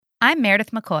I'm Meredith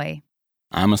McCoy.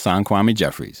 I'm Hassan Kwame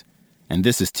Jeffries, and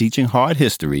this is Teaching Hard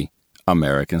History,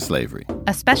 American Slavery,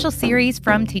 a special series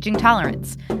from Teaching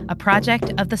Tolerance, a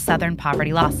project of the Southern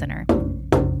Poverty Law Center.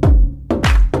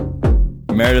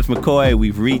 Meredith McCoy,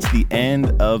 we've reached the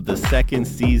end of the second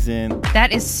season.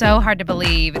 That is so hard to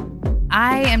believe.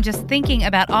 I am just thinking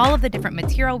about all of the different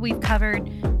material we've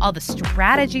covered, all the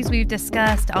strategies we've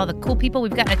discussed, all the cool people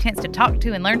we've gotten a chance to talk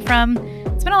to and learn from.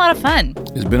 It's been a lot of fun.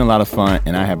 It's been a lot of fun,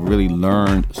 and I have really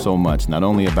learned so much, not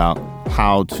only about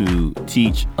how to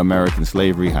teach American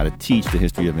slavery, how to teach the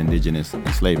history of indigenous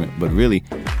enslavement, but really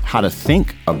how to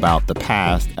think about the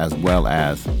past as well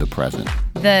as the present.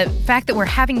 The fact that we're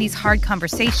having these hard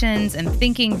conversations and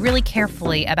thinking really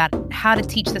carefully about how to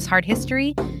teach this hard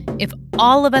history, if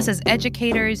all of us as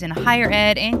educators in higher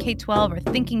ed and K-12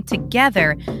 are thinking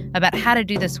together about how to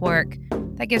do this work,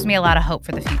 that gives me a lot of hope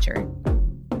for the future.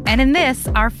 And in this,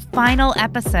 our final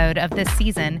episode of this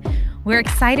season, we're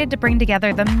excited to bring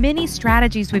together the many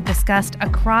strategies we've discussed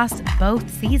across both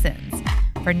seasons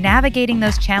for navigating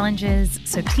those challenges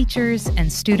so teachers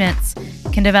and students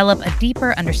can develop a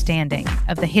deeper understanding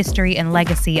of the history and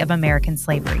legacy of American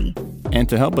slavery. And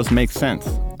to help us make sense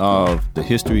of the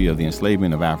history of the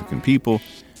enslavement of African people,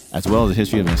 as well as the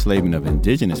history of the enslavement of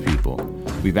indigenous people,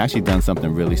 we've actually done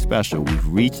something really special. We've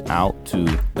reached out to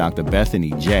Dr.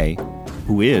 Bethany Jay,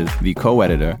 who is the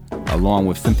co-editor, along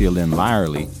with Cynthia Lynn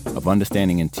Lyerly, of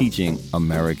Understanding and Teaching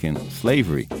American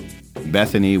Slavery.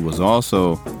 Bethany was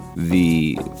also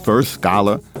the first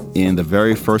scholar in the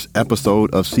very first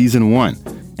episode of season 1.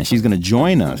 And she's going to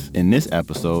join us in this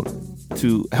episode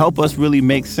to help us really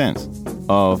make sense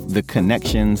of the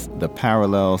connections, the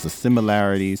parallels, the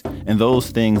similarities, and those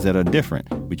things that are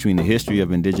different between the history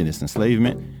of indigenous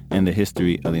enslavement and the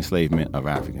history of the enslavement of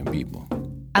African people.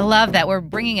 I love that we're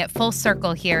bringing it full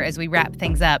circle here as we wrap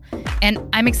things up. And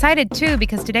I'm excited, too,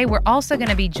 because today we're also going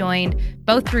to be joined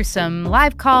both through some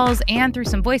live calls and through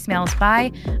some voicemails by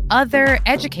other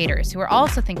educators who are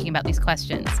also thinking about these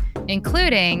questions,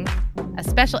 including a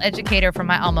special educator from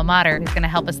my alma mater who's going to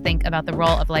help us think about the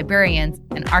role of librarians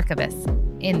and archivists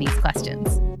in these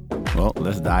questions. Well,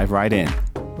 let's dive right in.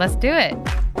 Let's do it.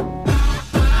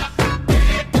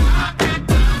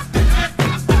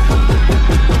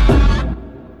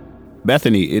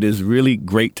 Bethany, it is really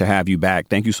great to have you back.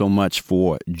 Thank you so much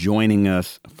for joining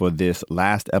us for this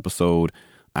last episode.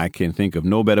 I can think of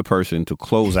no better person to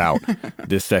close out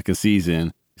this second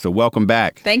season. So welcome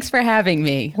back. Thanks for having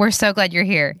me. We're so glad you're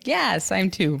here. Yes,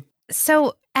 I'm too.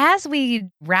 So as we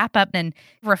wrap up and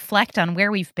reflect on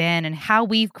where we've been and how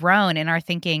we've grown in our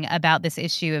thinking about this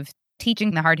issue of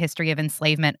teaching the hard history of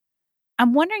enslavement,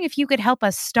 I'm wondering if you could help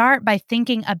us start by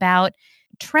thinking about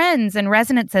trends and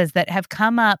resonances that have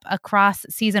come up across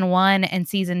season 1 and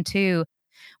season 2.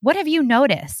 What have you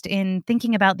noticed in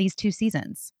thinking about these two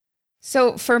seasons?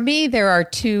 So for me, there are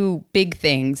two big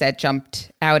things that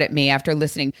jumped out at me after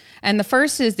listening. And the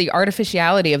first is the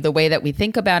artificiality of the way that we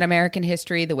think about American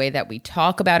history, the way that we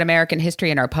talk about American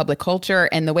history in our public culture,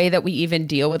 and the way that we even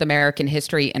deal with American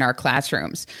history in our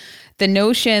classrooms. The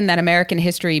notion that American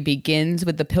history begins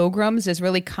with the Pilgrims is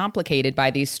really complicated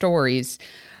by these stories.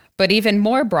 But even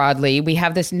more broadly, we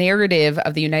have this narrative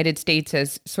of the United States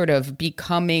as sort of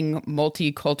becoming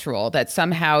multicultural, that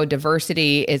somehow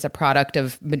diversity is a product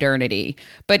of modernity.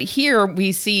 But here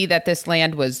we see that this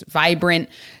land was vibrant,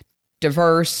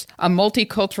 diverse, a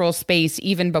multicultural space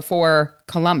even before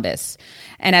Columbus.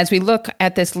 And as we look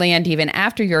at this land even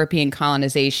after European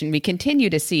colonization, we continue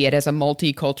to see it as a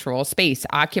multicultural space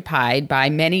occupied by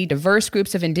many diverse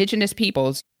groups of indigenous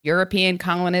peoples, European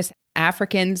colonists,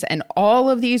 Africans, and all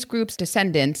of these groups'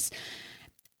 descendants.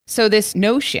 So this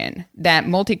notion that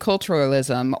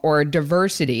multiculturalism or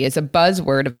diversity is a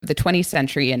buzzword of the 20th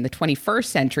century and the 21st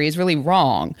century is really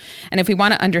wrong. And if we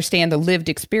want to understand the lived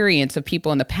experience of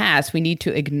people in the past, we need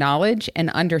to acknowledge and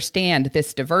understand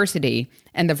this diversity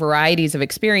and the varieties of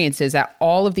experiences that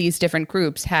all of these different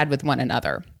groups had with one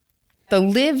another. The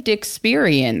lived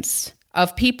experience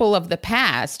of people of the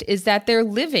past is that they're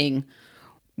living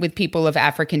with people of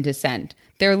African descent.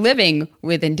 They're living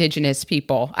with indigenous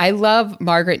people. I love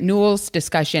Margaret Newell's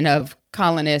discussion of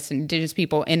colonists and indigenous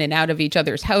people in and out of each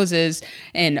other's houses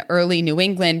in early New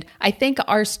England. I think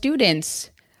our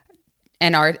students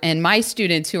and my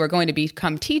students who are going to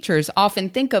become teachers often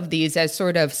think of these as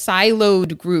sort of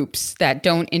siloed groups that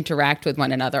don't interact with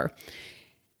one another.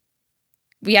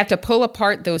 We have to pull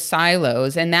apart those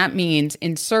silos, and that means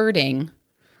inserting,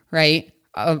 right,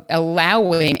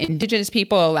 allowing indigenous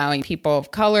people, allowing people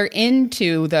of color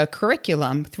into the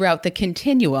curriculum throughout the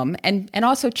continuum, and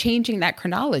also changing that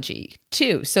chronology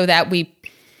too, so that we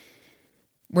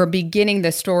we're beginning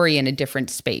the story in a different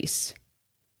space.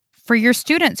 For your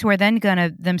students who are then going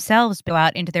to themselves go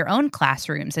out into their own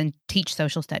classrooms and teach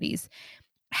social studies,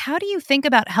 how do you think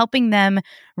about helping them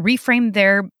reframe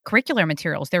their curricular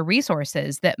materials, their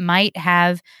resources that might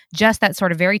have just that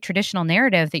sort of very traditional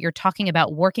narrative that you're talking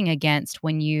about working against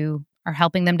when you are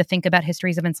helping them to think about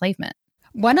histories of enslavement?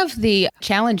 One of the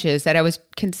challenges that I was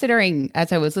considering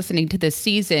as I was listening to this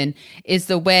season is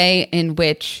the way in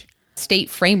which state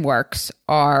frameworks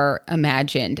are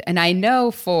imagined. And I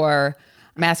know for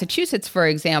Massachusetts, for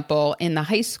example, in the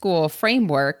high school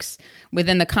frameworks,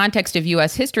 within the context of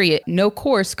U.S. history, no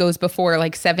course goes before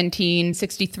like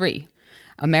 1763.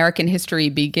 American history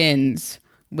begins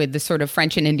with the sort of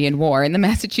French and Indian War in the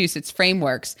Massachusetts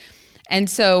frameworks. And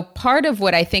so part of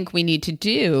what I think we need to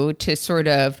do to sort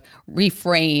of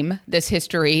reframe this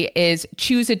history is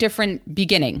choose a different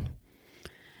beginning.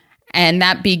 And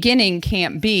that beginning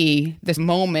can't be this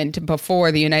moment before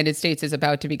the United States is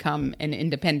about to become an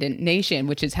independent nation,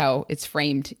 which is how it's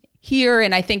framed here.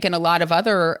 And I think in a lot of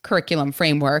other curriculum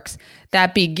frameworks,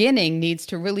 that beginning needs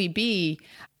to really be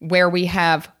where we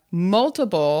have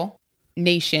multiple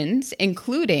nations,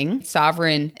 including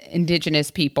sovereign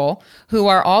indigenous people who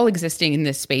are all existing in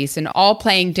this space and all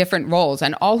playing different roles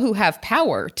and all who have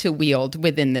power to wield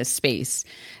within this space.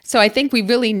 So I think we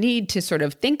really need to sort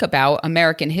of think about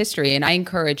American history, and I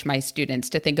encourage my students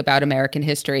to think about American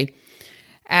history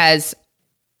as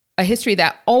a history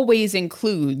that always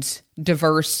includes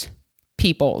diverse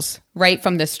peoples right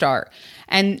from the start,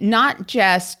 and not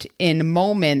just in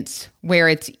moments where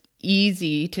it's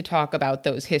easy to talk about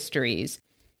those histories.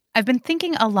 I've been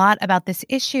thinking a lot about this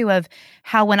issue of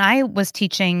how when I was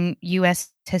teaching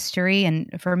U.S. history, and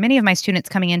for many of my students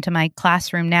coming into my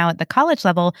classroom now at the college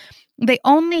level, they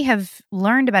only have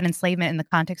learned about enslavement in the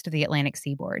context of the Atlantic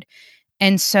seaboard.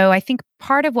 And so I think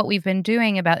part of what we've been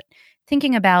doing about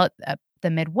thinking about the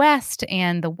Midwest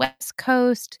and the West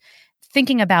Coast,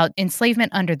 thinking about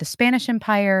enslavement under the Spanish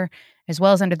Empire as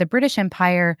well as under the British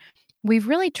Empire, we've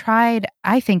really tried,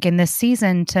 I think, in this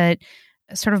season to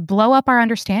sort of blow up our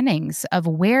understandings of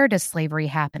where does slavery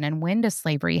happen and when does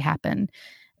slavery happen,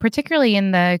 particularly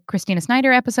in the Christina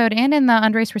Snyder episode and in the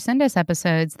Andres Resendez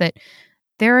episodes, that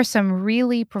there are some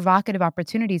really provocative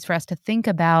opportunities for us to think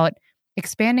about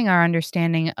expanding our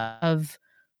understanding of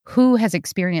who has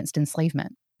experienced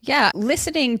enslavement. Yeah,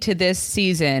 listening to this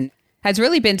season has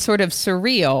really been sort of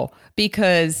surreal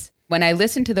because when I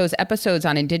listen to those episodes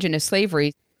on Indigenous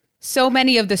slavery, so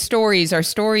many of the stories are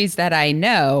stories that I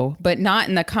know, but not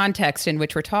in the context in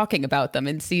which we're talking about them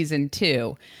in season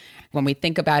 2. When we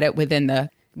think about it within the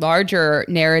larger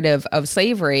narrative of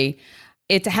slavery,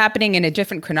 it's happening in a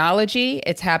different chronology.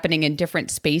 It's happening in different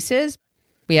spaces.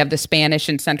 We have the Spanish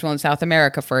in Central and South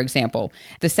America, for example.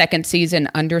 The second season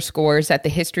underscores that the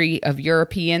history of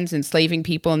Europeans enslaving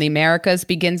people in the Americas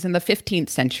begins in the 15th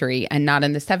century and not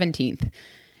in the 17th.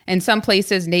 In some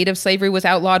places, native slavery was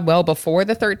outlawed well before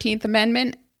the 13th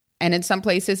Amendment, and in some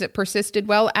places it persisted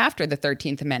well after the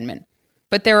 13th Amendment.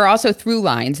 But there are also through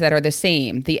lines that are the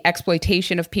same: the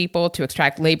exploitation of people to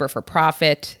extract labor for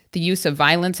profit, the use of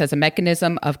violence as a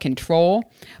mechanism of control,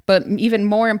 but even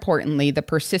more importantly, the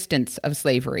persistence of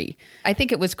slavery. I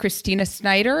think it was Christina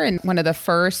Snyder in one of the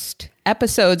first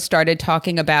episodes started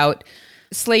talking about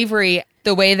slavery,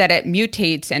 the way that it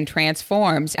mutates and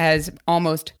transforms as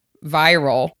almost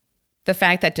viral. The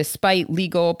fact that despite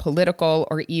legal, political,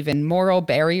 or even moral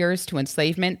barriers to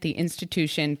enslavement, the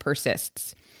institution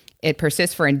persists. It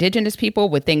persists for indigenous people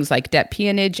with things like debt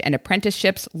peonage and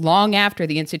apprenticeships long after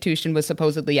the institution was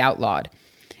supposedly outlawed.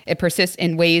 It persists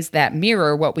in ways that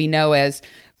mirror what we know as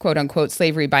quote-unquote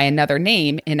slavery by another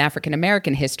name in African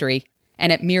American history,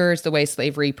 and it mirrors the way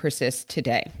slavery persists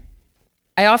today.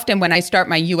 I often, when I start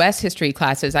my U.S. history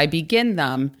classes, I begin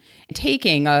them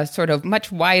taking a sort of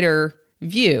much wider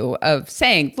view of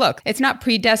saying, look, it's not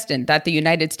predestined that the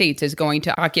United States is going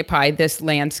to occupy this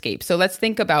landscape. So let's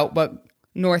think about what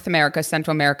North America,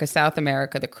 Central America, South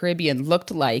America, the Caribbean looked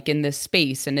like in this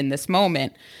space and in this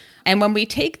moment. And when we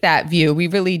take that view, we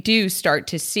really do start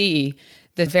to see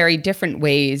the very different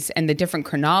ways and the different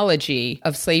chronology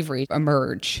of slavery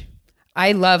emerge.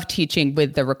 I love teaching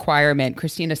with the requirement.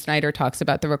 Christina Snyder talks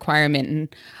about the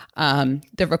requirement, and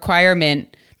the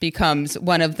requirement becomes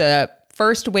one of the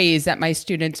first ways that my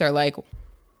students are like,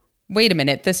 wait a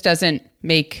minute, this doesn't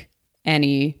make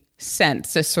any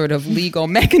sense, a sort of legal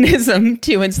mechanism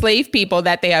to enslave people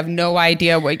that they have no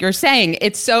idea what you're saying.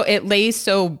 It lays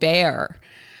so bare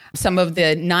some of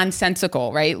the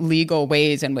nonsensical, right, legal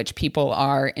ways in which people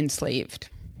are enslaved.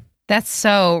 That's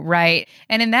so right.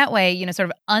 And in that way, sort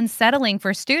of unsettling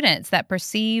for students, that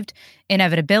perceived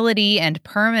inevitability and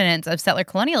permanence of settler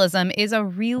colonialism is a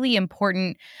really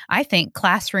important, I think,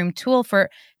 classroom tool for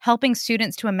helping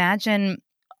students to imagine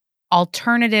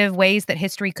alternative ways that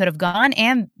history could have gone,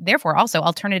 and therefore also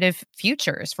alternative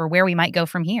futures for where we might go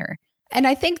from here. And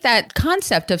I think that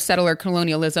concept of settler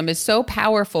colonialism is so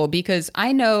powerful because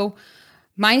I know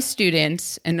my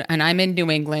students, and I'm in New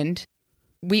England,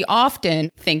 we often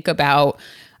think about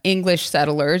English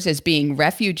settlers as being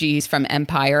refugees from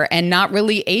empire and not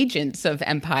really agents of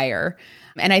empire.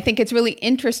 And I think it's really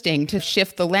interesting to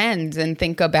shift the lens and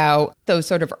think about those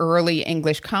sort of early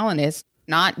English colonists,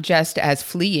 not just as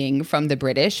fleeing from the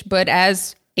British, but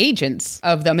as agents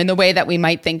of them in the way that we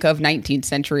might think of 19th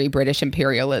century British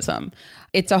imperialism.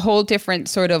 It's a whole different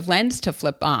sort of lens to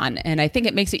flip on. And I think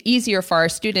it makes it easier for our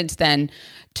students then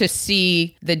to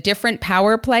see the different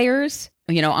power players,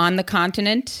 on the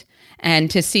continent,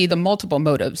 and to see the multiple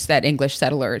motives that English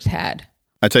settlers had.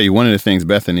 I tell you, one of the things,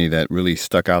 Bethany, that really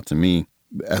stuck out to me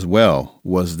as well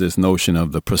was this notion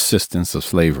of the persistence of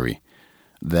slavery,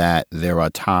 that there are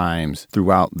times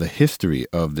throughout the history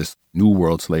of this New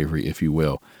World slavery, if you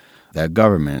will, that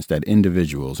governments, that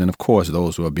individuals, and of course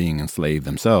those who are being enslaved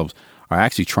themselves, are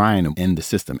actually trying to end the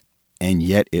system, and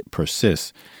yet it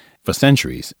persists for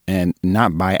centuries, and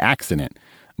not by accident,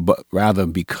 but rather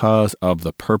because of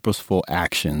the purposeful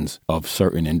actions of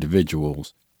certain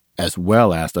individuals, as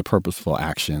well as the purposeful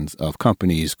actions of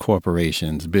companies,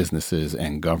 corporations, businesses,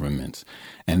 and governments.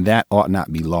 And that ought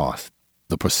not be lost.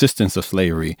 The persistence of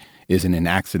slavery isn't an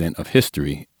accident of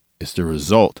history. It's the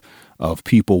result of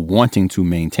people wanting to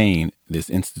maintain this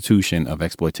institution of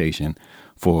exploitation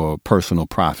for personal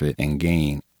profit and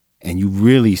gain. And you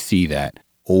really see that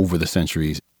over the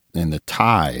centuries in the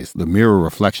ties, the mirror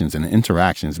reflections and the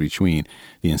interactions between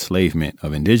the enslavement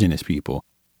of indigenous people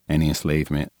and the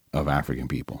enslavement of African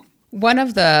people. One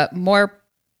of the more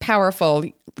powerful,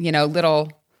 one of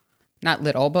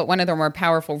the more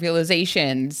powerful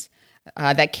realizations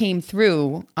that came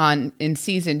through in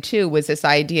season 2 was this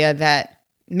idea that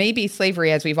maybe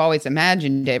slavery, as we've always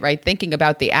imagined it, right? Thinking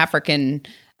about the African,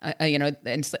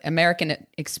 American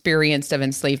experience of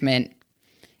enslavement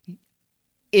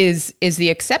is the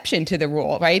exception to the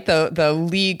rule, right? The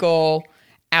legal,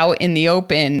 out in the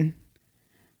open,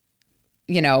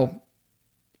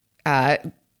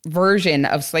 version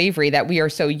of slavery that we are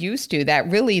so used to, that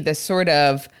really the sort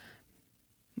of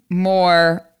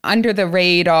more under the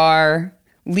radar,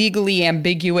 legally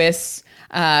ambiguous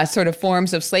sort of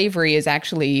forms of slavery is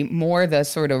actually more the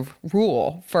sort of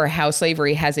rule for how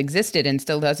slavery has existed and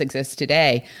still does exist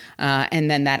today.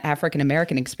 And then that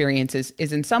African-American experience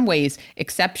is in some ways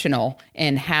exceptional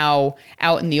in how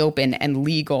out in the open and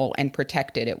legal and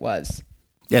protected it was.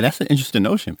 Yeah, that's an interesting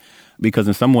notion, because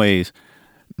in some ways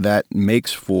that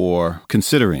makes for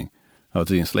considering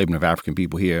the enslavement of African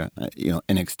people here,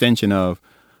 an extension of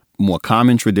more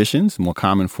common traditions, more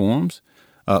common forms.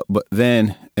 But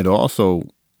then it also,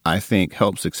 I think,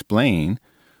 helps explain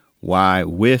why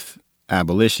with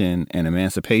abolition and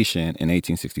emancipation in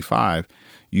 1865,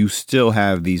 you still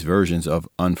have these versions of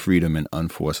unfreedom and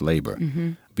unforced labor,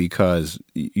 because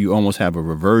you almost have a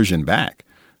reversion back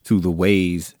to the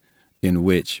ways in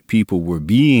which people were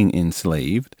being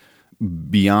enslaved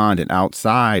beyond and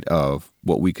outside of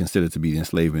what we consider to be the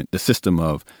enslavement, the system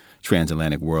of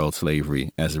transatlantic world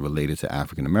slavery as it related to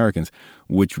African Americans,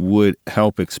 which would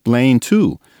help explain,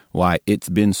 too, why it's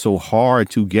been so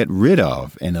hard to get rid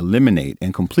of and eliminate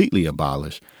and completely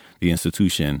abolish the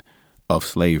institution of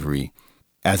slavery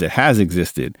as it has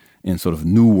existed in sort of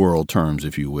New World terms,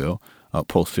 if you will,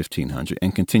 post-1500,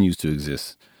 and continues to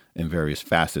exist in various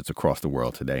facets across the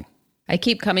world today. I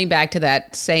keep coming back to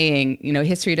that saying,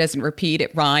 history doesn't repeat,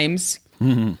 it rhymes.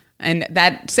 Mm-hmm. And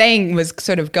that saying was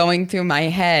sort of going through my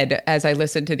head as I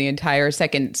listened to the entire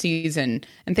second season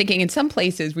and thinking in some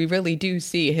places we really do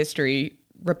see history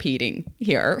repeating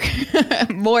here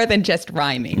more than just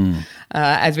rhyming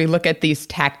as we look at these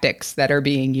tactics that are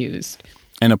being used.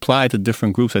 And applied to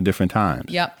different groups at different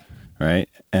times. Yep. Right?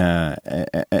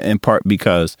 In part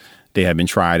because they have been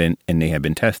tried and they have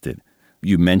been tested.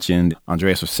 You mentioned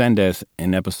Andreas Resendes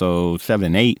in episode 7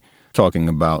 and 8 talking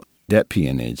about debt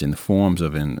peonage and the forms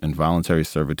of involuntary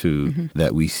servitude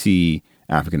that we see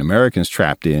African Americans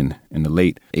trapped in the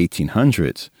late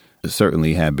 1800s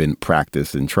certainly have been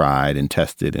practiced and tried and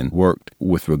tested and worked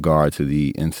with regard to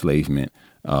the enslavement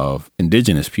of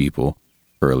indigenous people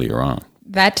earlier on.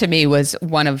 That to me was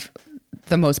one of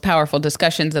the most powerful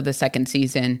discussions of the second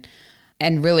season.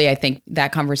 And really, I think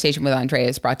that conversation with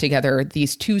Andreas brought together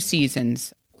these 2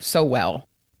 seasons so well.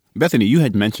 Bethany, you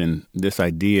had mentioned this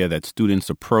idea that students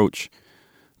approach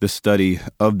the study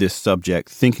of this subject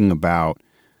thinking about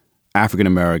African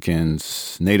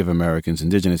Americans, Native Americans,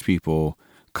 indigenous people,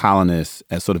 colonists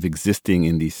as sort of existing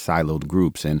in these siloed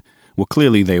groups. And well,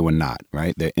 clearly they were not,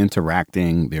 right? They're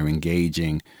interacting, they're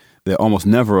engaging, they're almost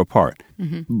never apart.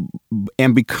 Mm-hmm.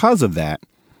 And because of that,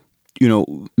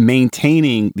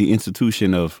 maintaining the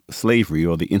institution of slavery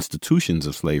or the institutions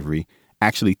of slavery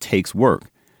actually takes work.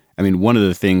 I mean, one of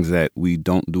the things that we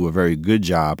don't do a very good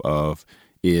job of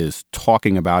is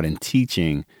talking about and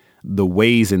teaching the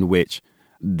ways in which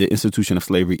the institution of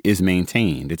slavery is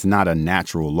maintained. It's not a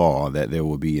natural law that there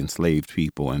will be enslaved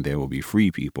people and there will be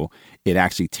free people. It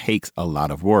actually takes a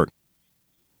lot of work.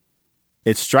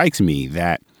 It strikes me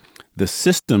that the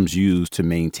systems used to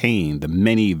maintain, the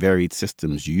many varied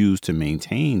systems used to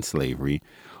maintain slavery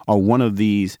are one of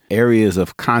these areas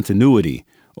of continuity,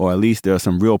 or at least there are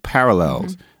some real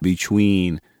parallels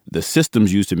between the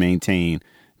systems used to maintain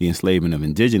the enslavement of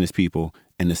indigenous people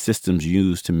and the systems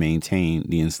used to maintain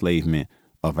the enslavement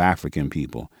of African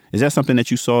people. Is that something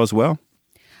that you saw as well?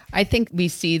 I think we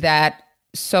see that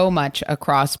so much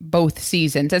across both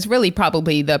seasons as really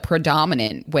probably the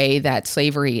predominant way that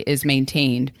slavery is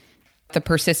maintained. The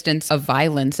persistence of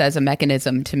violence as a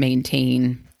mechanism to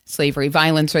maintain slavery,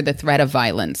 violence or the threat of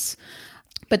violence.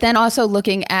 But then also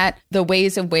looking at the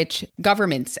ways in which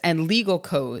governments and legal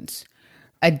codes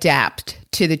adapt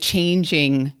to the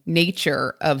changing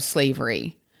nature of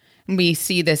slavery. We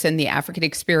see this in the African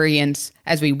experience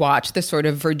as we watch the sort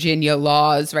of Virginia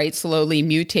laws, right, slowly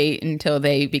mutate until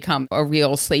they become a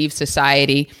real slave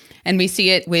society. And we see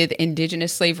it with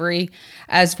indigenous slavery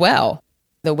as well.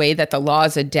 The way that the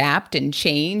laws adapt and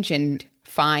change and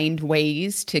find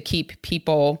ways to keep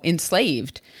people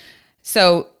enslaved.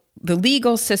 So the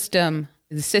legal system,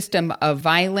 the system of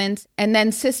violence, and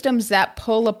then systems that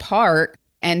pull apart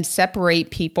and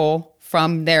separate people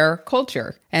from their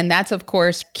culture. And that's, of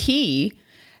course, key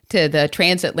to the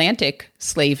transatlantic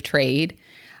slave trade.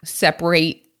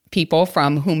 Separate people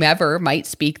from whomever might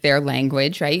speak their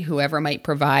language, right? Whoever might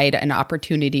provide an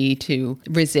opportunity to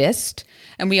resist.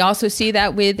 And we also see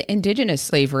that with indigenous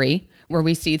slavery, where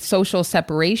we see social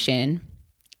separation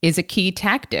is a key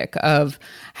tactic of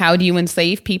how do you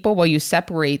enslave people? Well, you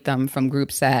separate them from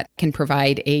groups that can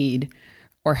provide aid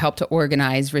or help to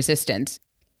organize resistance.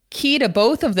 Key to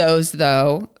both of those,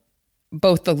 though,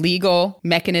 both the legal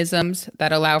mechanisms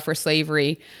that allow for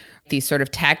slavery, these sort of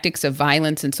tactics of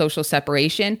violence and social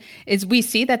separation, is we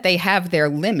see that they have their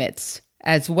limits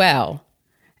as well.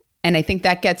 And I think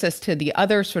that gets us to the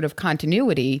other sort of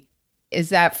continuity, is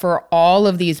that for all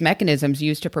of these mechanisms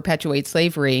used to perpetuate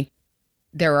slavery,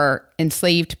 there are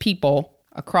enslaved people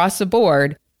across the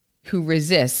board who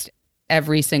resist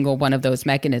every single one of those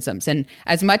mechanisms. And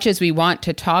as much as we want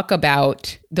to talk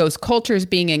about those cultures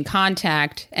being in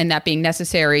contact and that being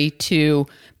necessary to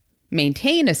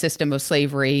maintain a system of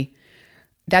slavery,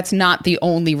 that's not the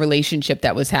only relationship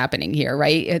that was happening here,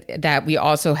 right? That we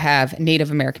also have Native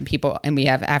American people and we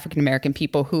have African American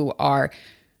people who are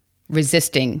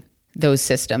resisting those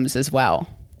systems as well.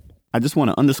 I just want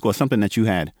to underscore something that you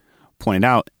had pointed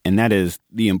out, and that is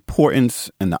the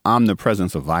importance and the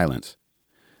omnipresence of violence.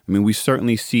 I mean, we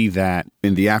certainly see that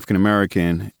in the African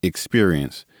American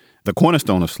experience. The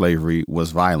cornerstone of slavery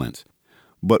was violence.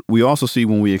 But we also see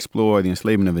when we explore the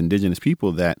enslavement of indigenous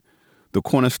people that the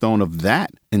cornerstone of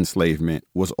that enslavement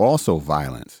was also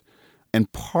violence.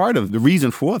 And part of the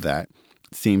reason for that,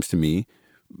 seems to me,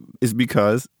 is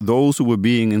because those who were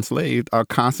being enslaved are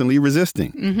constantly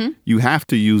resisting. Mm-hmm. You have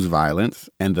to use violence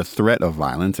and the threat of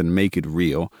violence and make it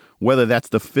real, whether that's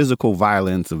the physical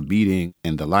violence of beating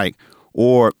and the like,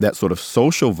 or that sort of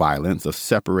social violence of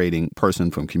separating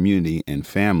person from community and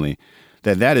family,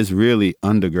 that is really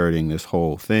undergirding this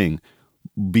whole thing,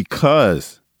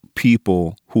 because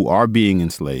people who are being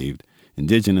enslaved,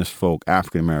 indigenous folk,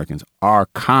 African Americans, are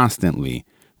constantly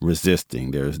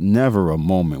resisting. There's never a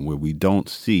moment where we don't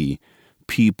see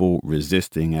people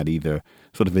resisting at either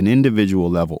sort of an individual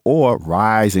level or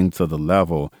rising to the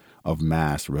level of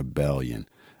mass rebellion.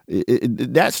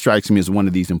 That strikes me as one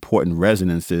of these important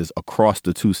resonances across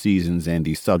the two seasons and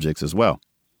these subjects as well.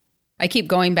 I keep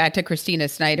going back to Christina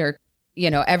Snyder. You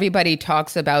know, everybody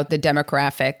talks about the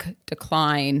demographic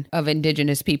decline of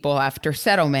indigenous people after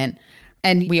settlement,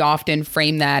 and we often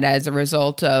frame that as a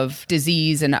result of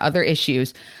disease and other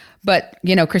issues. But,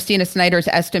 you know, Christina Snyder's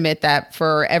estimate that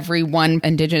for every one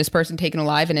indigenous person taken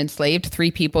alive and enslaved,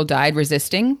 3 people died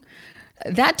resisting,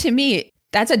 that to me,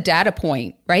 that's a data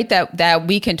point, right? That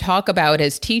we can talk about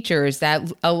as teachers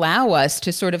that allow us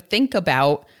to sort of think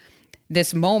about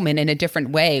this moment in a different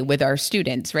way with our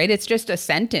students, right? It's just a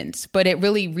sentence, but it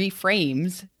really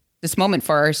reframes this moment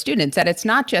for our students, that it's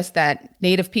not just that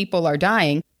Native people are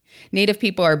dying. Native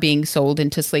people are being sold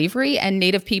into slavery, and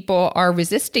Native people are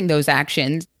resisting those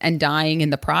actions and dying in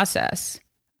the process.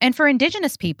 And for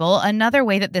Indigenous people, another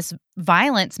way that this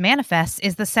violence manifests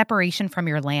is the separation from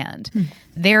your land.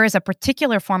 There is a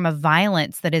particular form of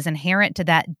violence that is inherent to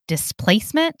that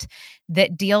displacement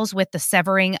that deals with the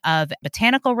severing of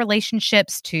botanical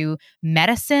relationships to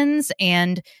medicines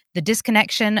and the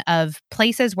disconnection of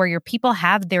places where your people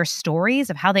have their stories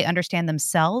of how they understand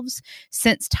themselves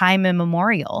since time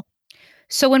immemorial.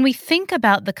 So when we think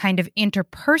about the kind of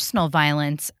interpersonal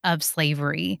violence of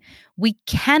slavery, we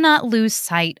cannot lose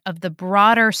sight of the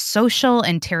broader social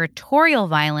and territorial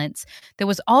violence that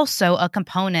was also a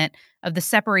component of the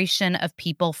separation of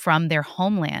people from their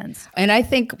homelands. And I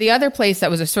think the other place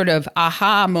that was a sort of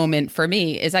aha moment for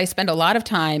me is I spend a lot of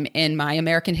time in my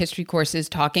American history courses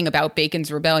talking about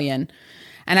Bacon's Rebellion.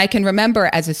 And I can remember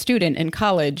as a student in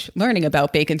college learning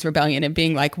about Bacon's Rebellion and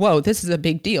being like, whoa, this is a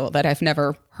big deal that I've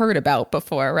never heard about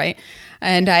before, right?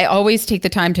 And I always take the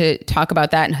time to talk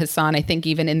about that. And Hassan, I think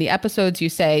even in the episodes you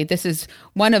say, this is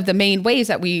one of the main ways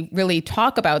that we really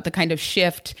talk about the kind of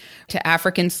shift to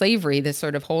African slavery, this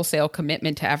sort of wholesale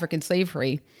commitment to African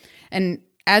slavery. And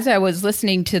as I was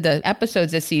listening to the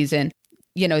episodes this season,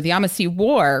 the Yamasee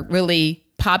War really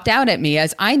popped out at me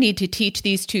as I need to teach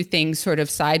these two things sort of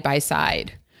side by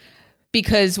side.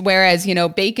 Because whereas,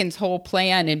 Bacon's whole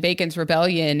plan in Bacon's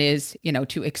Rebellion is,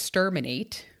 to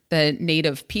exterminate the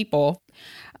Native people,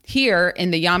 here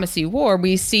in the Yamasee War,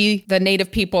 we see the Native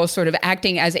people sort of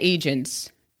acting as agents,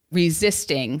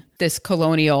 resisting this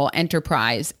colonial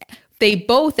enterprise. They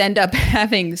both end up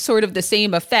having sort of the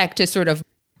same effect to sort of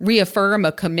reaffirm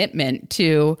a commitment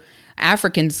to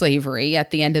African slavery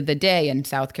at the end of the day in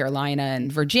South Carolina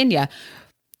and Virginia.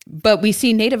 But we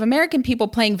see Native American people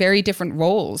playing very different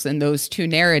roles in those two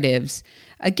narratives.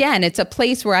 Again, it's a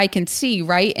place where I can see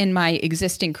right in my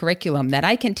existing curriculum that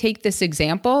I can take this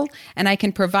example and I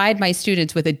can provide my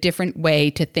students with a different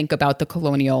way to think about the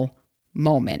colonial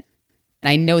moment. And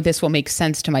I know this will make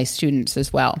sense to my students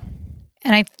as well.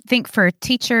 And I think for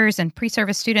teachers and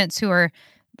pre-service students who are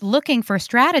looking for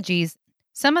strategies,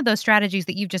 some of those strategies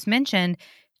that you've just mentioned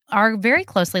are very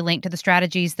closely linked to the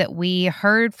strategies that we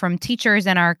heard from teachers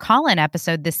in our call-in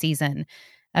episode this season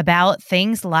about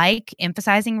things like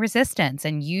emphasizing resistance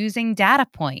and using data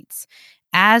points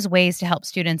as ways to help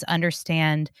students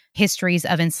understand histories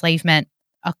of enslavement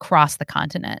across the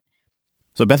continent.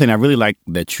 So, Bethany, I really like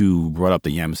that you brought up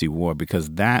the Yamasee War because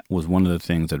that was one of the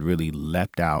things that really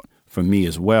leapt out for me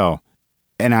as well.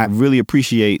 And I really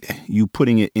appreciate you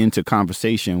putting it into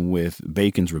conversation with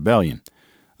Bacon's Rebellion,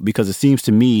 because it seems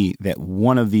to me that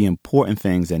one of the important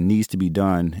things that needs to be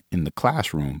done in the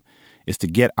classroom is to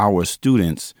get our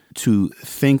students to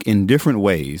think in different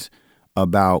ways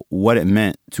about what it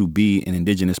meant to be an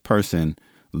Indigenous person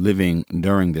living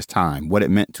during this time, what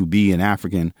it meant to be an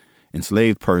African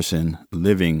enslaved person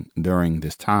living during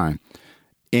this time,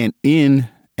 and in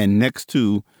and next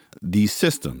to these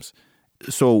systems.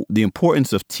 So the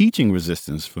importance of teaching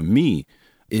resistance for me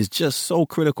is just so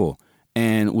critical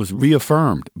and was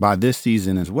reaffirmed by this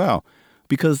season as well,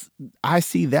 because I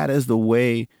see that as the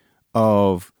way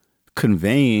of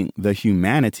conveying the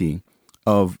humanity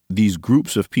of these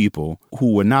groups of people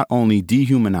who were not only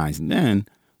dehumanized then,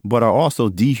 but are also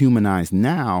dehumanized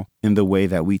now in the way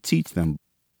that we teach them.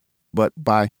 But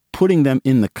by putting them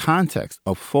in the context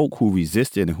of folk who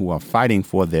resisted and who are fighting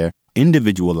for their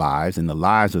individual lives and the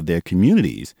lives of their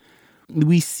communities,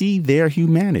 we see their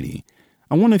humanity.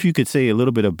 I wonder if you could say a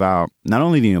little bit about not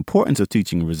only the importance of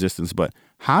teaching resistance, but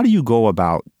how do you go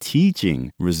about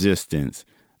teaching resistance,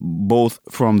 both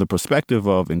from the perspective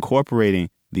of incorporating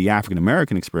the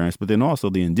African-American experience, but then also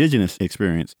the Indigenous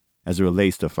experience as it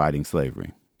relates to fighting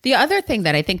slavery? The other thing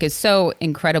that I think is so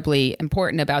incredibly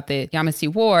important about the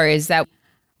Yamasee War is that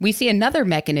we see another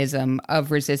mechanism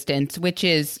of resistance, which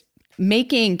is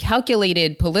making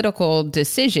calculated political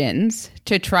decisions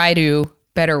to try to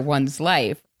better one's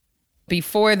life.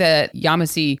 Before the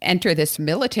Yamasee enter this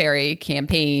military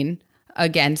campaign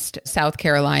against South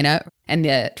Carolina and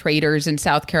the traders in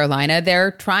South Carolina,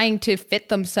 they're trying to fit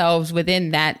themselves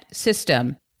within that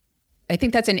system. I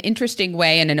think that's an interesting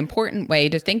way and an important way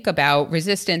to think about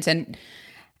resistance, and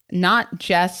not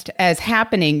just as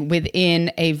happening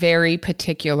within a very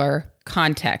particular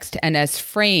context and as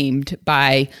framed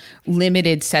by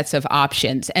limited sets of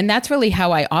options. And that's really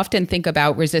how I often think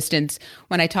about resistance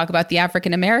when I talk about the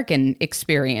African American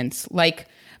experience. Like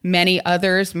many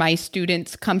others, my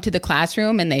students come to the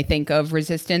classroom and they think of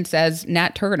resistance as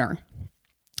Nat Turner.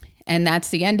 and that's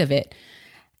the end of it.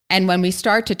 And when we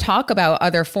start to talk about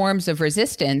other forms of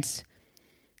resistance,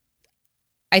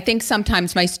 I think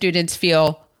sometimes my students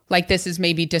feel like this is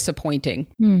maybe disappointing,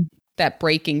 that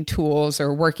breaking tools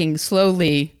or working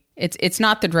slowly, it's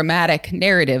not the dramatic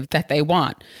narrative that they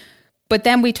want. But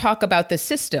then we talk about the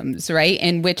systems, right,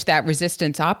 in which that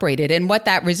resistance operated and what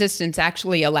that resistance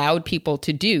actually allowed people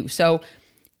to do. So,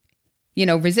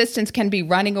 resistance can be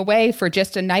running away for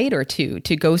just a night or two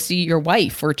to go see your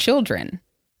wife or children.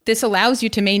 This allows you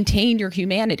to maintain your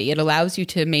humanity. It allows you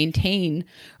to maintain,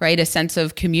 right, a sense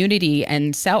of community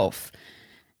and self.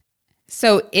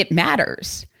 So it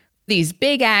matters. These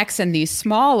big acts and these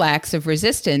small acts of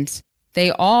resistance,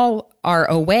 they all are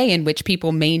a way in which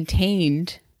people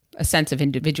maintained a sense of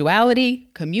individuality,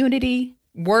 community,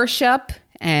 worship,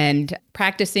 and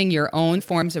practicing your own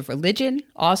forms of religion,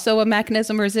 also a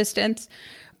mechanism of resistance,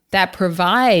 that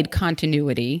provide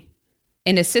continuity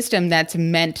in a system that's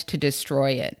meant to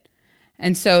destroy it.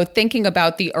 And so thinking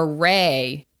about the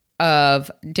array of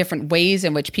different ways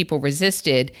in which people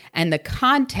resisted and the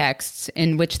contexts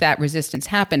in which that resistance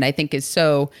happened, I think is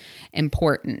so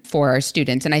important for our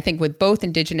students. And I think with both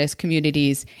Indigenous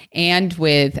communities and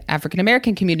with African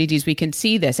American communities, we can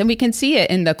see this. And we can see it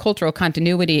in the cultural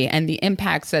continuity and the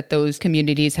impacts that those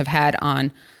communities have had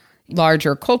on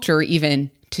larger culture even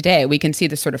today. We can see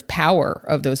the sort of power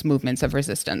of those movements of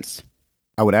resistance.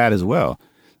 I would add as well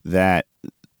that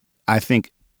I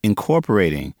think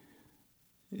incorporating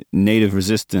Native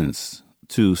resistance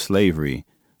to slavery,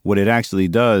 what it actually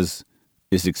does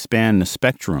is expand the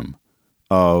spectrum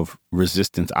of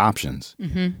resistance options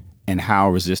and how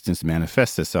resistance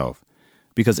manifests itself.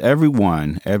 Because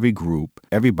everyone, every group,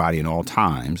 everybody in all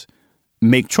times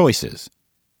make choices.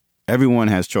 Everyone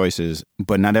has choices,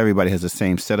 but not everybody has the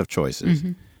same set of choices.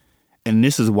 And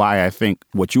this is why I think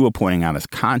what you were pointing out as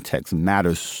context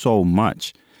matters so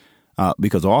much.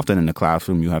 Because often in the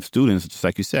classroom, you have students, just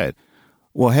like you said,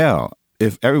 well, hell,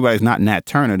 if everybody's not Nat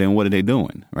Turner, then what are they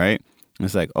doing, right? And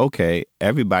it's like, okay,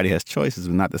 everybody has choices,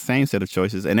 but not the same set of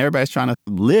choices, and everybody's trying to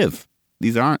live.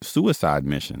 These aren't suicide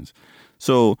missions.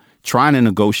 So trying to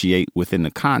negotiate within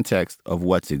the context of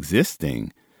what's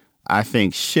existing, I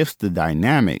think shifts the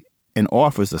dynamic and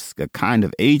offers a kind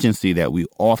of agency that we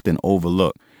often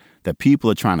overlook, that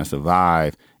people are trying to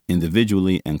survive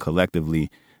individually and collectively,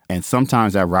 and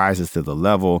sometimes that rises to the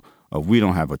level of we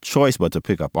don't have a choice but to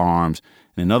pick up arms.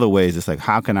 And in other ways, it's like,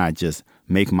 how can I just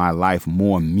make my life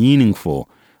more meaningful,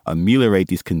 ameliorate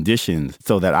these conditions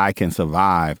so that I can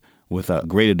survive with a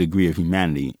greater degree of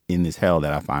humanity in this hell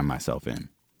that I find myself in?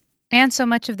 And so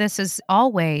much of this is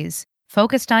always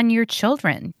focused on your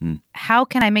children. How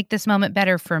can I make this moment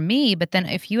better for me? But then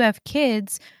if you have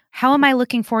kids, how am I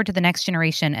looking forward to the next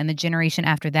generation and the generation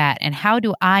after that? And how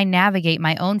do I navigate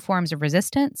my own forms of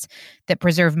resistance that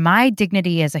preserve my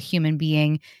dignity as a human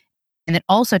being and that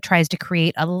also tries to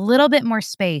create a little bit more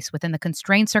space within the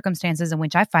constrained circumstances in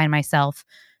which I find myself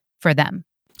for them?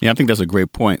 Yeah, I think that's a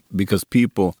great point, because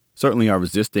people certainly are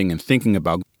resisting and thinking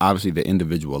about, obviously, their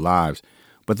individual lives,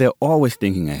 but they're always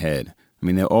thinking ahead. I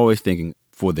mean, they're always thinking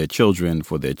for their children,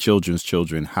 for their children's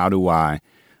children. How do I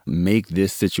make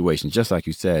this situation, just like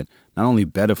you said, not only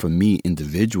better for me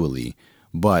individually,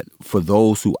 but for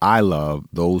those who I love,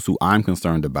 those who I'm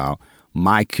concerned about,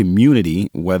 my community,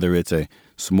 whether it's a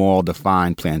small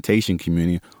defined plantation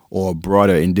community or a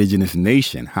broader indigenous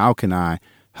nation? How can I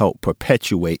help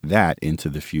perpetuate that into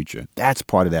the future? That's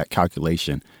part of that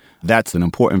calculation. That's an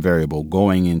important variable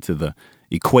going into the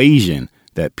equation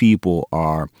that people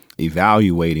are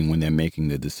evaluating when they're making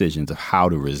the decisions of how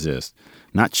to resist.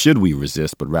 Not should we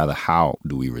resist, but rather how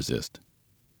do we resist?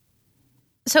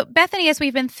 So, Bethany, as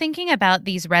we've been thinking about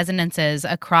these resonances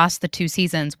across the two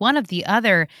seasons, one of the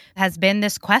other has been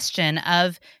this question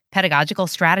of pedagogical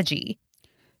strategy.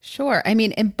 Sure. I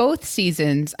mean, in both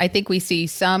seasons, I think we see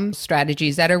some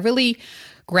strategies that are really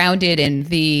grounded in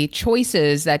the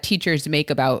choices that teachers make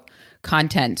about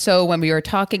content. So when we were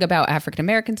talking about African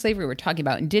American slavery, we were talking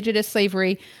about Indigenous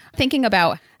slavery, thinking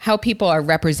about how people are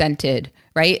represented,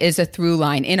 right, is a through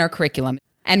line in our curriculum.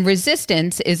 And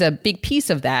resistance is a big piece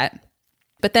of that.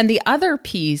 But then the other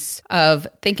piece of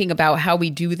thinking about how we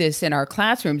do this in our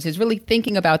classrooms is really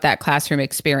thinking about that classroom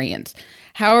experience.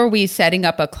 How are we setting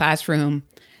up a classroom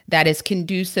that is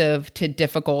conducive to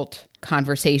difficult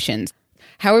conversations?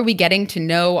 How are we getting to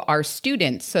know our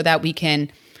students so that we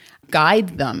can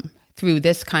guide them through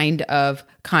this kind of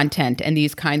content and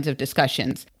these kinds of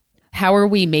discussions? How are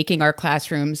we making our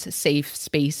classrooms safe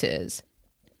spaces?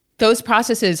 Those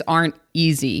processes aren't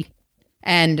easy.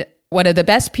 And one of the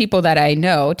best people that I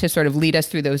know to sort of lead us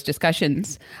through those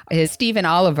discussions is Stephen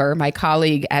Oliver, my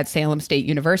colleague at Salem State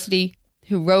University,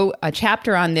 who wrote a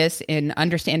chapter on this in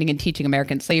Understanding and Teaching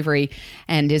American Slavery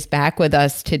and is back with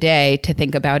us today to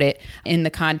think about it in the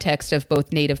context of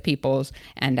both Native peoples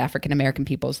and African American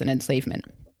peoples and enslavement.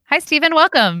 Hi, Stephen.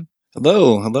 Welcome.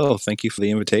 Hello. Thank you for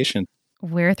the invitation.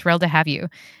 We're thrilled to have you.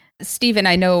 Stephen,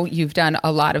 I know you've done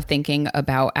a lot of thinking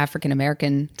about African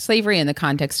American slavery in the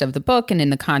context of the book and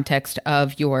in the context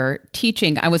of your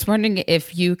teaching. I was wondering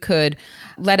if you could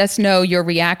let us know your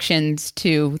reactions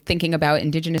to thinking about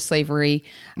Indigenous slavery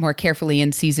more carefully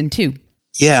in season 2.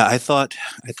 Yeah, I thought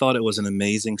it was an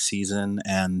amazing season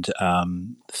and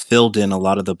filled in a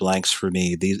lot of the blanks for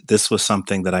me. This was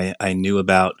something that I knew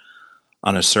about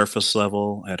on a surface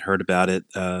level. I'd heard about it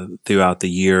throughout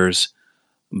the years.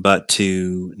 But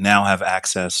to now have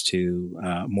access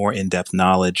to more in-depth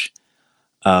knowledge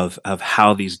of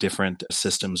how these different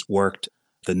systems worked,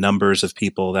 the numbers of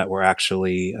people that were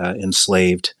actually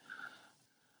enslaved.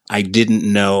 I didn't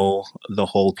know the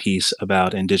whole piece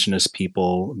about Indigenous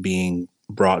people being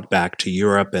brought back to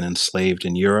Europe and enslaved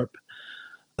in Europe.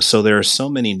 So there are so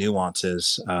many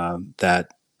nuances that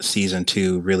season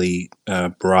 2 really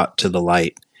brought to the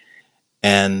light.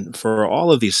 And for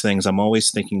all of these things, I'm always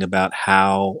thinking about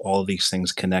how all of these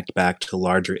things connect back to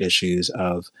larger issues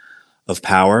of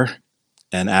power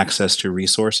and access to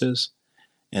resources,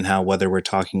 and how whether we're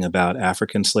talking about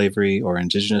African slavery or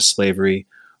Indigenous slavery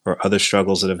or other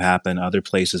struggles that have happened other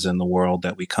places in the world,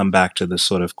 that we come back to this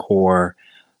sort of core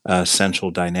central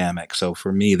dynamic. So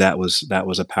for me, that was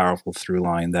a powerful through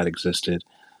line that existed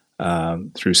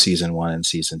through season 1 and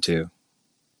season 2.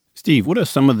 Steve, what are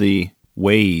some of the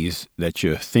ways that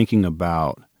you're thinking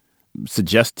about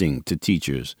suggesting to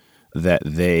teachers that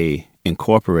they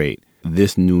incorporate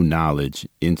this new knowledge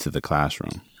into the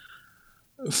classroom?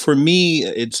 For me,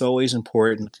 it's always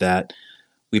important that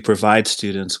we provide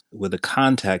students with a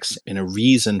context and a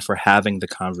reason for having the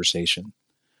conversation,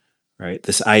 right?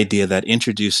 This idea that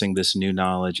introducing this new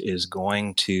knowledge is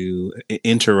going to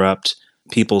interrupt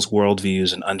people's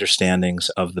worldviews and understandings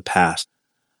of the past.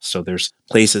 So there's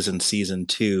places in season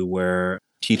 2 where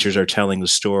teachers are telling the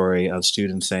story of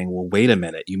students saying, well, wait a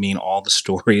minute, you mean all the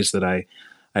stories that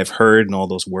I've heard and all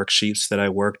those worksheets that I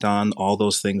worked on, all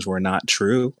those things were not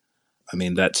true? I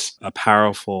mean, that's a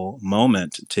powerful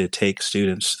moment to take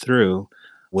students through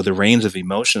with the range of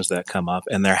emotions that come up.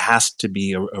 And there has to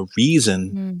be a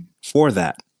reason for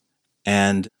that.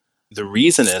 And the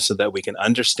reason is so that we can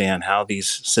understand how these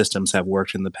systems have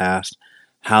worked in the past,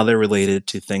 how they're related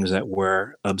to things that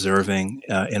we're observing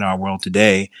in our world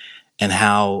today, and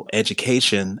how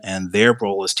education and their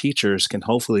role as teachers can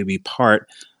hopefully be part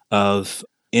of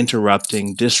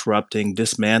interrupting, disrupting,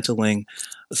 dismantling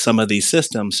some of these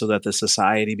systems so that the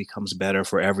society becomes better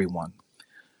for everyone.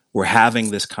 We're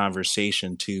having this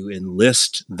conversation to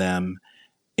enlist them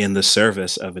in the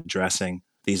service of addressing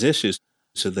these issues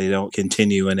so they don't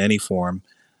continue in any form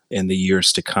in the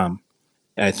years to come.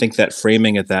 I think that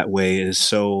framing it that way is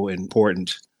so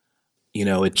important. You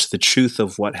know, it's the truth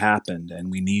of what happened,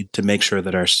 and we need to make sure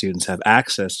that our students have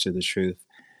access to the truth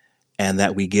and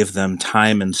that we give them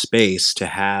time and space to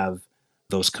have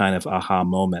those kind of aha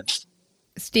moments.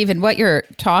 Stephen, what you're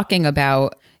talking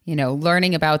about,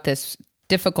 learning about this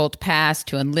difficult past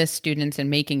to enlist students in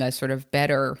making a sort of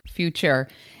better future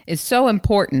is so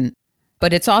important,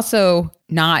 but it's also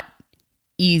not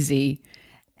easy.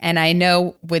 And I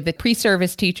know with the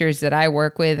pre-service teachers that I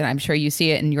work with, and I'm sure you see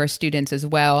it in your students as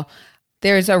well,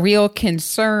 there's a real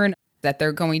concern that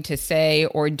they're going to say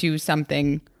or do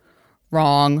something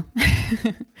wrong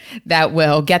that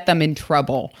will get them in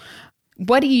trouble.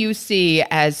 What do you see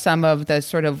as some of the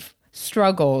sort of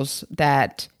struggles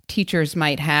that teachers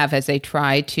might have as they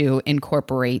try to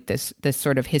incorporate this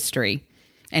sort of history?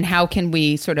 And how can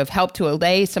we sort of help to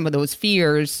allay some of those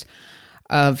fears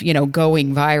of,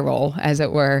 going viral, as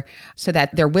it were, so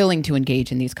that they're willing to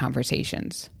engage in these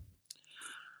conversations?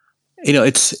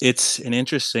 It's an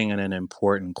interesting and an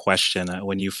important question.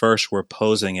 When you first were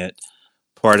posing it,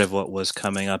 part of what was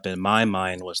coming up in my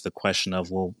mind was the question of,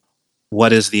 well,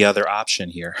 what is the other option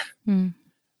here?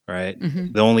 Right?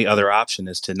 Mm-hmm. The only other option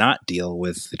is to not deal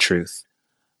with the truth.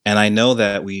 And I know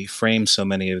that we frame so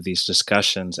many of these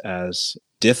discussions as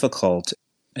difficult,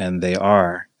 and they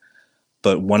are.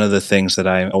 But one of the things that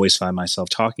I always find myself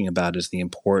talking about is the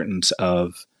importance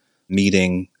of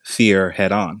meeting fear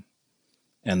head on.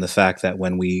 And the fact that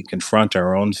when we confront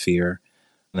our own fear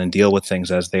and deal with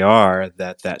things as they are,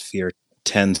 that fear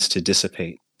tends to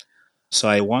dissipate. So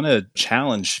I want to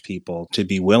challenge people to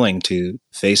be willing to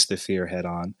face the fear head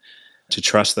on, to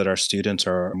trust that our students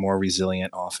are more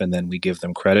resilient often than we give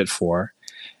them credit for,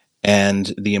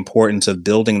 and the importance of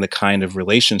building the kind of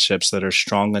relationships that are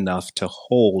strong enough to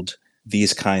hold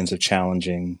these kinds of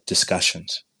challenging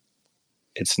discussions.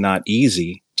 It's not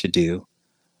easy to do,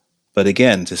 but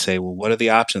again, to say, well, what are the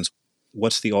options?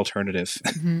 What's the alternative?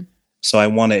 Mm-hmm. So I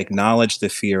want to acknowledge the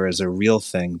fear as a real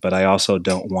thing, but I also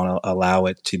don't want to allow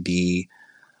it to be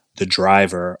the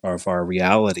driver of our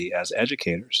reality as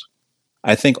educators.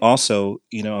 I think also,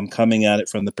 I'm coming at it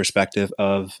from the perspective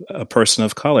of a person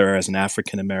of color as an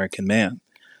African American man,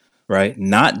 right?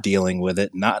 Not dealing with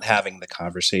it, not having the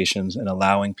conversations, and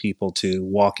allowing people to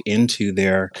walk into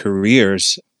their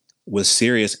careers with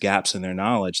serious gaps in their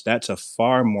knowledge. That's a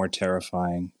far more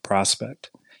terrifying prospect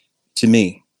to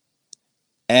me.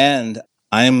 And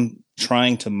I'm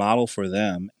trying to model for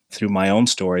them through my own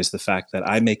stories the fact that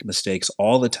I make mistakes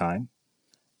all the time.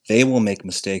 They will make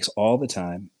mistakes all the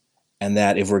time. And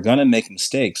that if we're going to make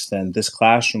mistakes, then this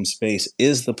classroom space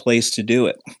is the place to do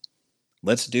it.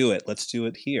 Let's do it. Let's do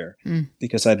it here.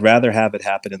 Because I'd rather have it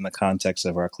happen in the context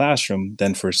of our classroom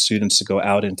than for students to go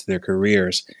out into their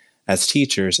careers as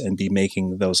teachers and be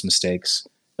making those mistakes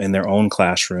in their own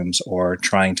classrooms or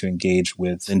trying to engage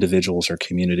with individuals or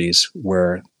communities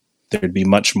where there'd be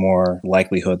much more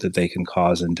likelihood that they can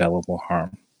cause indelible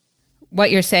harm. What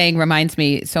you're saying reminds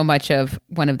me so much of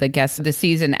one of the guests of the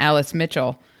season, Alice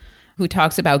Mitchell, who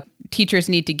talks about teachers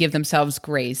need to give themselves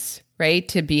grace, right?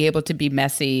 To be able to be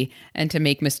messy and to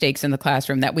make mistakes in the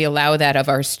classroom, that we allow that of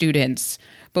our students,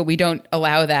 but we don't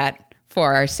allow that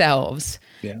for ourselves.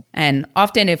 Yeah. And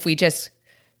often if we just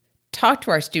talk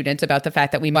to our students about the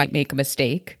fact that we might make a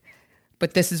mistake,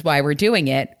 but this is why we're doing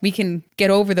it, we can get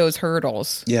over those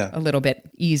hurdles a little bit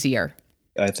easier.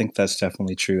 I think that's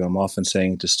definitely true. I'm often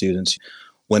saying to students,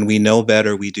 when we know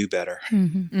better, we do better.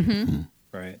 Mm-hmm. Mm-hmm.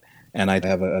 Right. And I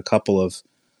have a couple of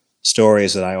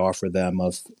stories that I offer them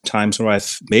of times where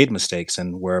I've made mistakes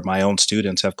and where my own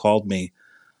students have called me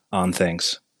on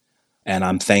things. And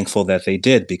I'm thankful that they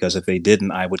did, because if they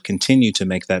didn't, I would continue to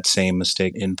make that same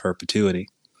mistake in perpetuity.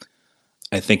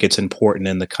 I think it's important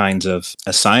in the kinds of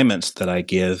assignments that I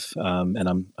give,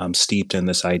 and I'm steeped in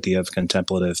this idea of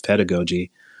contemplative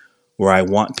pedagogy, where I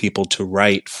want people to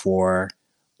write for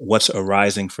what's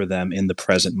arising for them in the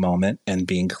present moment and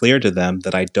being clear to them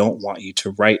that I don't want you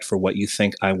to write for what you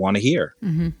think I want to hear,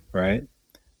 right?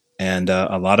 And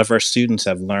a lot of our students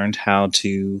have learned how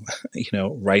to,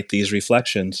 write these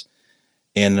reflections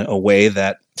in a way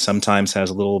that sometimes has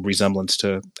a little resemblance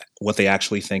to what they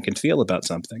actually think and feel about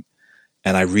something.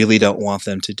 And I really don't want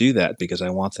them to do that, because I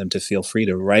want them to feel free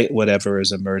to write whatever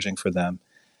is emerging for them.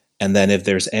 And then if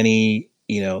there's any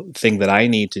thing that I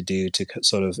need to do to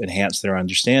sort of enhance their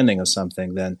understanding of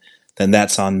something, then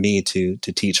that's on me to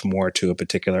teach more to a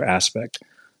particular aspect.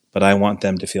 But I want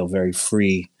them to feel very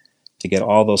free to get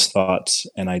all those thoughts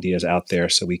and ideas out there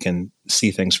so we can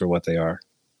see things for what they are.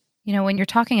 When you're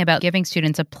talking about giving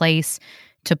students a place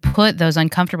to put those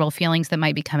uncomfortable feelings that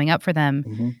might be coming up for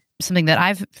them, something that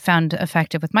I've found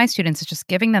effective with my students is just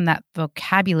giving them that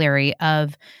vocabulary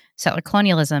of settler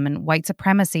colonialism and white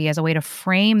supremacy as a way to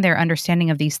frame their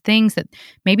understanding of these things that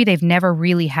maybe they've never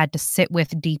really had to sit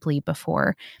with deeply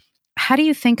before. How do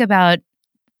you think about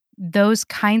those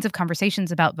kinds of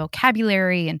conversations about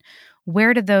vocabulary, and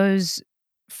where do those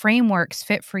frameworks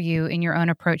fit for you in your own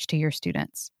approach to your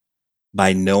students?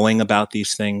 By knowing about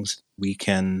these things, we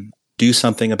can do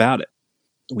something about it.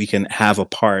 We can have a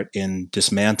part in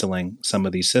dismantling some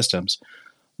of these systems.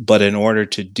 But in order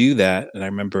to do that, and I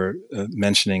remember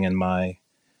mentioning in my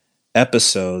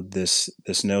episode this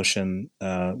notion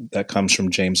that comes from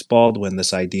James Baldwin,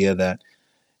 this idea that,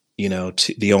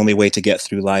 the only way to get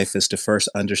through life is to first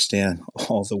understand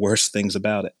all the worst things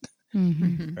about it,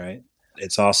 right?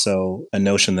 It's also a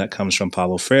notion that comes from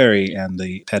Paulo Freire and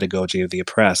the pedagogy of the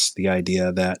oppressed, the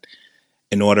idea that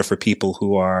in order for people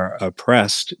who are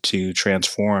oppressed to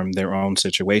transform their own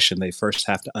situation, they first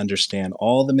have to understand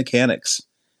all the mechanics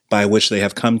by which they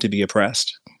have come to be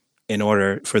oppressed in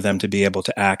order for them to be able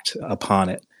to act upon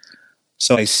it.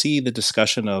 So I see the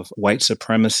discussion of white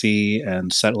supremacy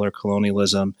and settler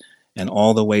colonialism and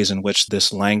all the ways in which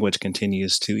this language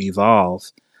continues to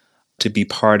evolve to be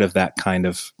part of that kind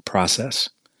of process.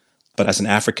 But as an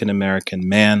African American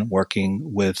man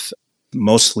working with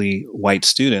mostly white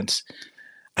students,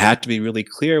 I had to be really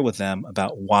clear with them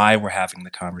about why we're having the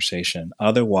conversation.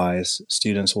 Otherwise,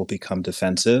 students will become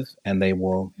defensive and they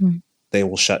will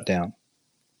shut down.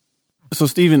 So,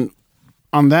 Stephen,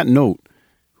 on that note,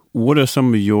 what are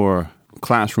some of your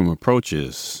classroom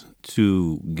approaches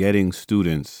to getting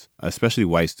students, especially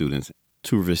white students,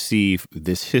 to receive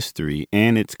this history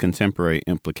and its contemporary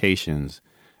implications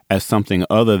as something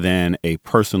other than a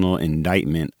personal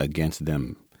indictment against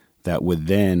them that would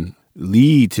then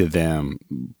lead to them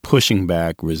pushing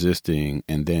back, resisting,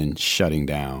 and then shutting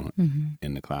down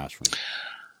in the classroom?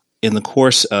 In the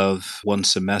course of one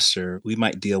semester, we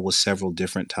might deal with several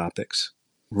different topics.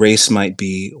 Race might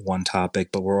be one topic,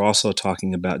 but we're also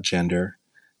talking about gender,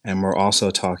 and we're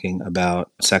also talking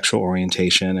about sexual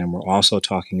orientation, and we're also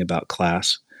talking about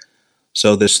class.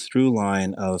 So this through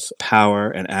line of power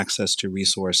and access to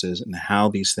resources and how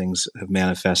these things have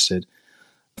manifested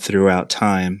throughout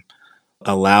time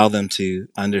allow them to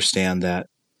understand that.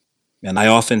 And I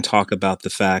often talk about the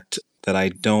fact that I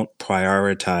don't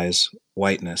prioritize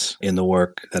whiteness in the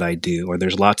work that I do, or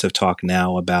there's lots of talk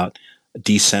now about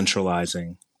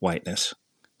decentralizing whiteness.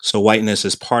 So whiteness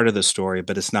is part of the story,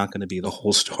 but it's not going to be the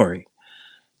whole story.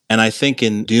 And I think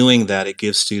in doing that, it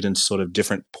gives students sort of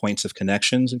different points of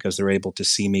connections because they're able to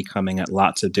see me coming at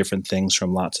lots of different things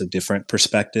from lots of different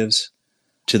perspectives.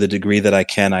 To the degree that I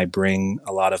can, I bring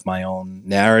a lot of my own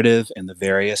narrative and the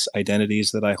various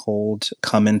identities that I hold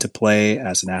come into play.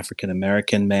 As an African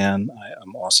American man,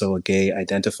 I'm also a gay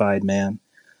identified man.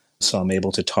 So I'm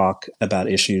able to talk about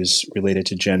issues related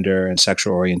to gender and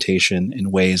sexual orientation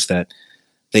in ways that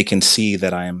they can see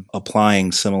that I'm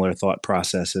applying similar thought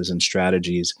processes and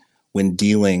strategies when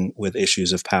dealing with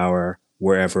issues of power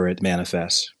wherever it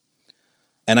manifests.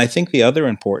 And I think the other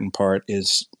important part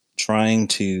is trying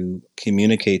to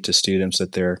communicate to students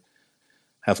that there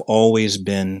have always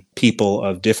been people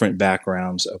of different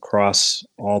backgrounds across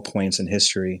all points in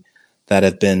history that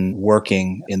have been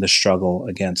working in the struggle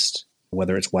against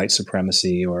whether it's white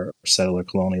supremacy or settler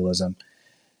colonialism,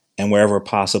 and wherever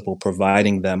possible,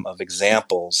 providing them of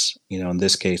examples, in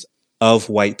this case, of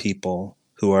white people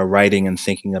who are writing and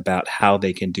thinking about how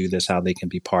they can do this, how they can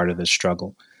be part of this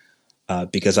struggle.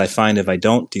 Because I find if I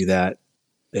don't do that,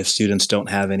 if students don't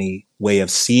have any way of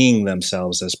seeing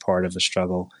themselves as part of the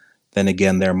struggle, then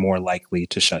again, they're more likely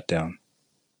to shut down.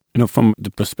 From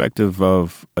the perspective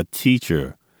of a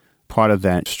teacher, part of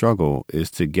that struggle is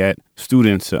to get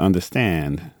students to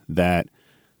understand that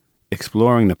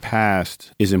exploring the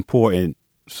past is important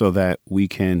so that we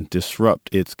can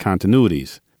disrupt its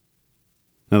continuities.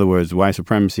 In other words, white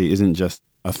supremacy isn't just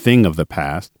a thing of the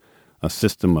past, a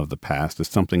system of the past. It's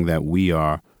something that we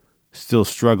are still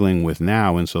struggling with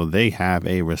now. And so they have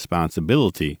a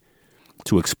responsibility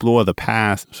to explore the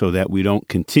past so that we don't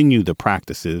continue the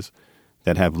practices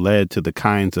that have led to the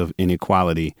kinds of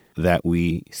inequality that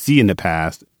we see in the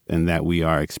past and that we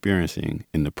are experiencing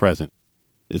in the present.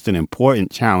 It's an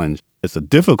important challenge. It's a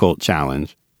difficult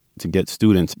challenge to get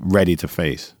students ready to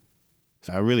face.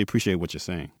 So I really appreciate what you're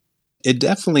saying. It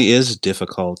definitely is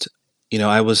difficult.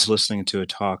 I was listening to a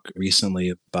talk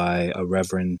recently by a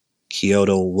Reverend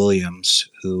Kyoto Williams,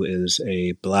 who is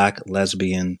a Black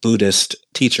lesbian Buddhist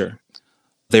teacher.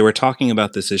 They were talking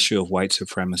about this issue of white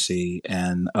supremacy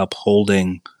and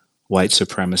upholding white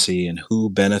supremacy and who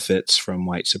benefits from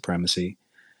white supremacy.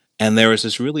 And there was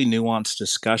this really nuanced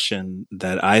discussion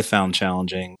that I found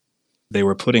challenging. They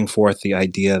were putting forth the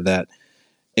idea that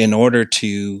in order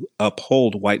to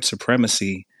uphold white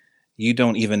supremacy, you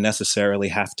don't even necessarily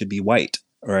have to be white,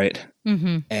 right?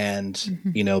 Mm-hmm.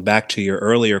 And, back to your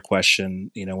earlier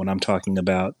question, when I'm talking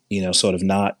about, sort of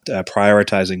not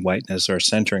prioritizing whiteness or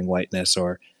centering whiteness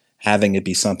or having it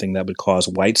be something that would cause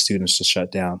white students to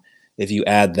shut down, if you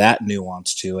add that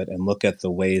nuance to it and look at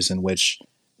the ways in which,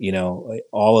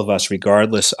 all of us,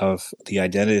 regardless of the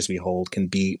identities we hold, can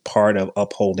be part of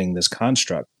upholding this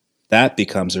construct, that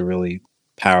becomes a really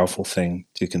powerful thing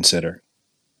to consider.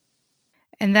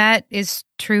 And that is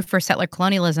true for settler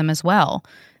colonialism as well.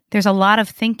 There's a lot of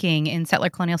thinking in settler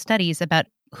colonial studies about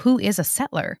who is a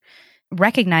settler,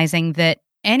 recognizing that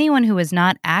anyone who is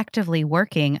not actively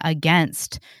working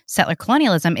against settler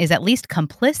colonialism is at least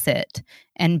complicit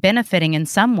and benefiting in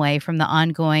some way from the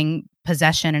ongoing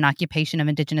possession and occupation of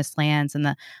indigenous lands and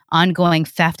the ongoing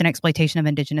theft and exploitation of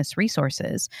indigenous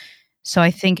resources. So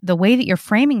I think the way that you're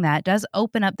framing that does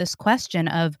open up this question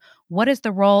of what is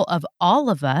the role of all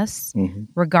of us,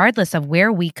 regardless of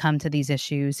where we come to these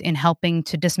issues, in helping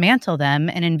to dismantle them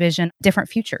and envision different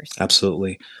futures.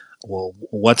 Absolutely. Well,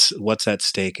 what's at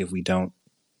stake if we don't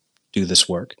do this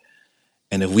work?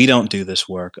 And if we don't do this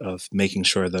work of making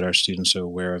sure that our students are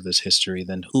aware of this history,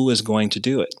 then who is going to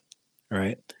do it,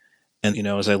 right? And,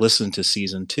 as I listened to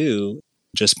season 2,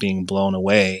 just being blown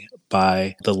away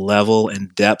by the level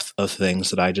and depth of things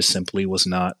that I just simply was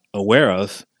not aware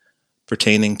of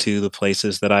pertaining to the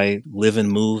places that I live and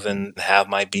move and have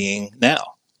my being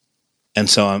now. And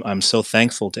so I'm so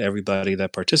thankful to everybody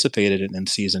that participated in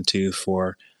season 2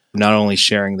 for not only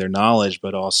sharing their knowledge,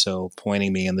 but also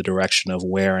pointing me in the direction of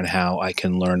where and how I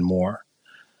can learn more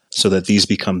so that these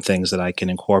become things that I can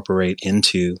incorporate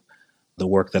into the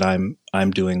work that I'm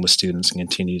doing with students and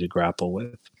continue to grapple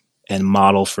with and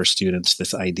model for students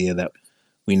this idea that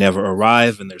we never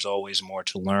arrive and there's always more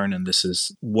to learn. And this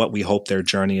is what we hope their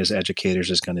journey as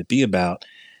educators is going to be about,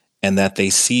 and that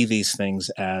they see these things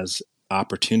as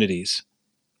opportunities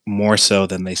more so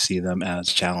than they see them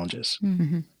as challenges.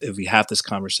 Mm-hmm. If we have this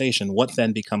conversation, what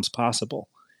then becomes possible?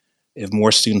 If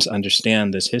more students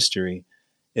understand this history,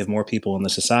 if more people in the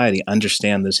society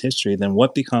understand this history, then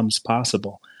what becomes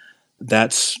possible?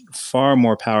 That's far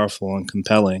more powerful and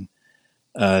compelling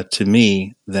to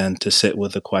me than to sit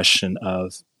with the question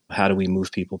of how do we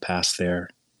move people past their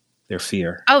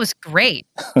fear. Oh, it was great.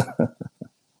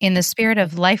 In the spirit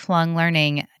of lifelong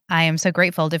learning, I am so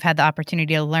grateful to have had the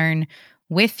opportunity to learn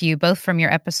with you, both from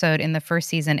your episode in the first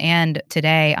season and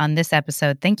today on this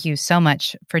episode. Thank you so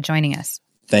much for joining us.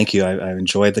 Thank you. I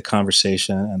enjoyed the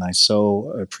conversation, and I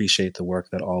so appreciate the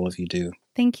work that all of you do.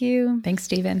 Thank you. Thanks,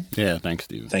 Stephen. Yeah, thanks,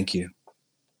 Stephen. Thank you.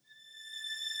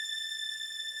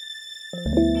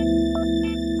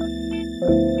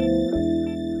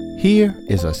 Here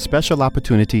is a special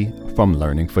opportunity from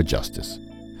Learning for Justice.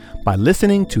 By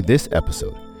listening to this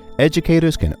episode,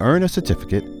 educators can earn a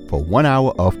certificate for 1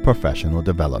 hour of professional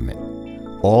development.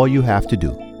 All you have to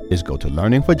do is go to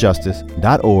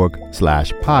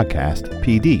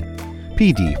learningforjustice.org/podcastpd,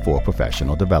 PD for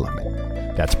professional development.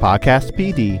 That's podcast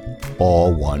PD,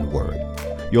 all one word.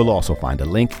 You'll also find a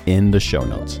link in the show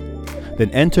notes. Then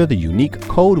enter the unique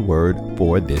code word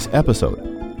for this episode,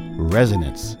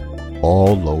 resonance,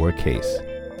 all lowercase.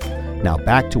 Now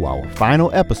back to our final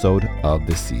episode of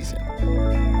the season.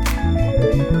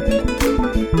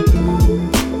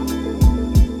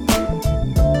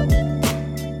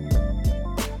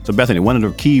 So Bethany, one of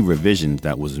the key revisions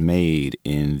that was made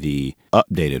in the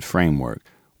updated framework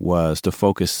was to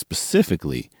focus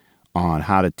specifically on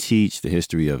how to teach the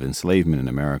history of enslavement in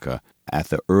America at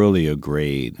the earlier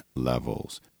grade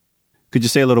levels. Could you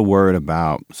say a little word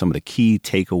about some of the key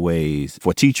takeaways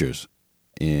for teachers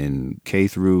in K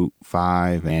through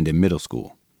 5 and in middle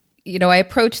school? You know, I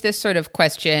approach this sort of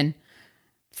question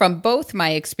from both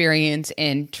my experience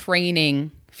in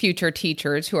training future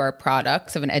teachers who are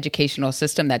products of an educational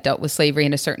system that dealt with slavery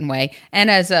in a certain way,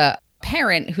 and as a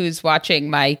parent who's watching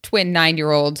my twin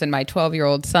 9-year-olds and my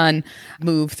 12-year-old son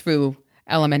move through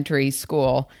elementary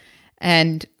school.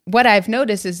 And what I've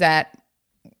noticed is that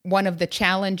one of the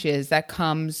challenges that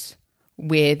comes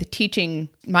with teaching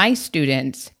my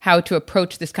students how to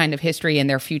approach this kind of history in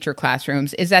their future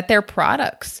classrooms is that they're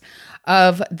products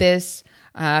of this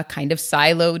kind of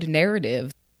siloed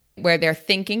narrative where they're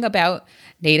thinking about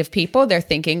Native people, they're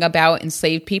thinking about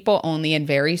enslaved people only in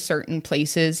very certain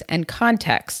places and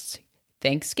contexts.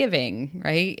 Thanksgiving,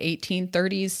 right?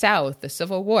 1830s South, the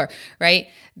Civil War, right?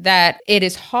 That it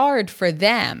is hard for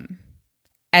them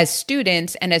as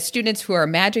students and as students who are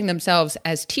imagining themselves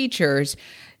as teachers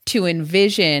to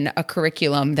envision a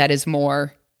curriculum that is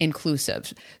more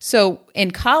inclusive. So in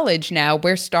college now,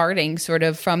 we're starting sort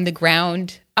of from the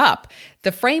ground up.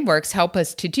 The frameworks help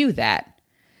us to do that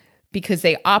because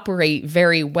they operate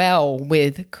very well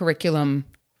with curriculum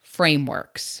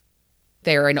frameworks.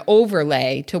 They're an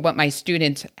overlay to what my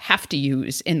students have to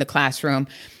use in the classroom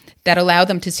that allow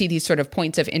them to see these sort of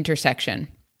points of intersection.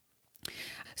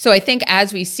 So I think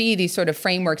as we see these sort of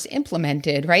frameworks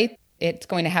implemented, right, it's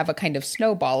going to have a kind of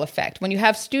snowball effect. When you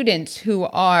have students who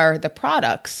are the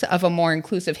products of a more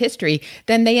inclusive history,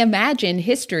 then they imagine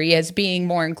history as being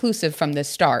more inclusive from the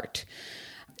start.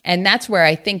 And that's where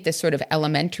I think this sort of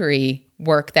elementary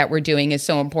work that we're doing is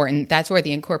so important. That's where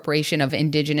the incorporation of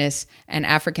Indigenous and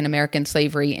African American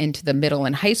slavery into the middle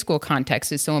and high school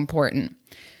context is so important.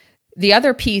 The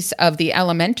other piece of the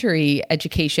elementary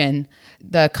education,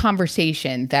 the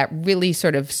conversation that really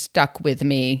sort of stuck with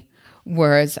me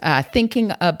was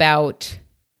thinking about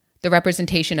the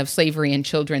representation of slavery in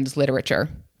children's literature.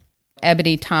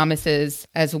 Ebony Thomas's,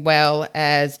 as well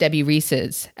as Debbie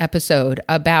Reese's episode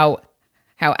about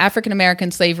how African American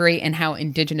slavery and how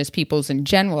Indigenous peoples in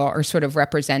general are sort of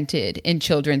represented in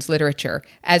children's literature.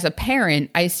 As a parent,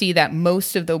 I see that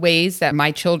most of the ways that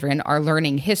my children are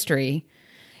learning history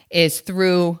is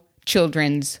through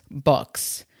children's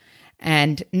books.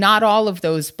 And not all of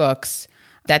those books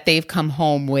that they've come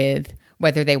home with,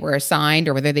 whether they were assigned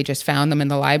or whether they just found them in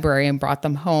the library and brought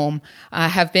them home,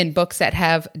 have been books that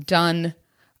have done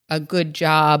a good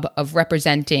job of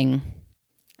representing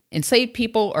enslaved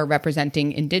people or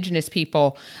representing Indigenous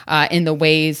people in the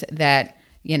ways that,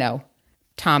 you know,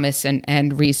 Thomas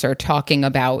and Reese are talking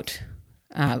about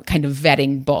kind of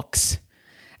vetting books.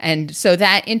 And so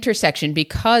that intersection,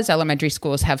 because elementary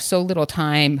schools have so little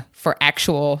time for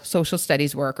actual social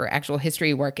studies work or actual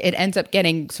history work, it ends up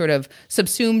getting sort of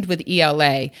subsumed with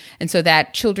ELA. And so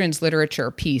that children's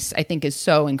literature piece, I think, is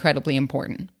so incredibly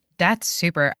important. That's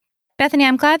super. Bethany,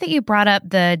 I'm glad that you brought up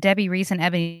the Debbie Reese and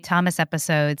Ebony Thomas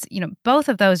episodes. Both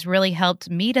of those really helped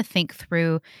me to think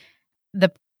through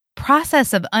the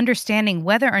process of understanding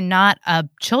whether or not a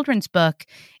children's book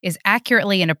is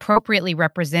accurately and appropriately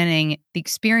representing the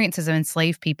experiences of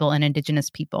enslaved people and Indigenous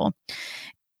people.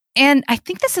 And I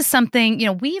think this is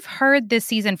something, we've heard this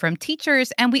season from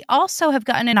teachers, and we also have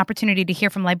gotten an opportunity to hear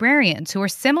from librarians who are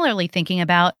similarly thinking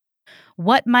about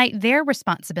what might their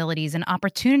responsibilities and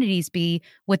opportunities be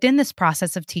within this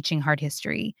process of teaching hard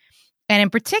history. And in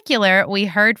particular, we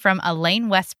heard from Elaine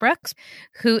Westbrooks,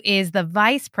 who is the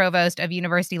Vice Provost of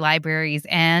University Libraries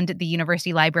and the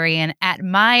University Librarian at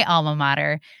my alma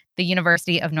mater, the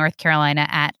University of North Carolina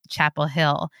at Chapel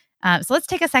Hill. So let's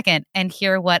take a second and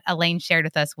hear what Elaine shared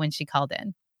with us when she called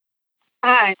in.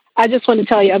 Hi, I just want to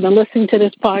tell you, I've been listening to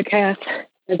this podcast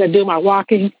as I do my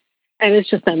walking, and it's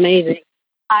just amazing.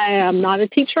 I am not a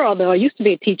teacher, although I used to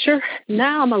be a teacher.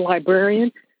 Now I'm a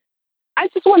librarian. I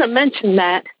just want to mention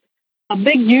that a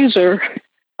big user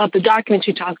of the documents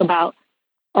you talk about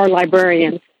are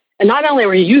librarians. And not only are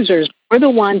we users, we're the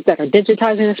ones that are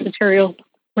digitizing this material.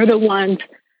 We're the ones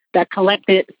that collect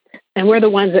it. And we're the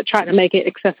ones that try to make it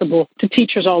accessible to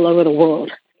teachers all over the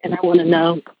world. And I want to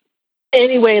know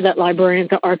any way that librarians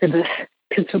or archivists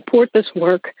can support this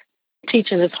work,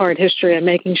 teaching this hard history and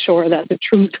making sure that the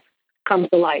truth comes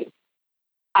to light.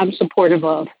 I'm supportive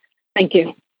of. Thank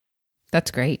you.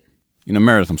 That's great.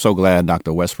 Meredith, I'm so glad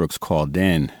Dr. Westbrooks called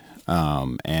in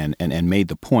and made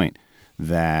the point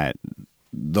that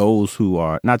those who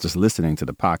are not just listening to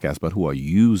the podcast, but who are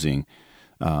using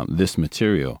this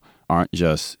material aren't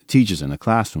just teachers in the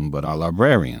classroom, but are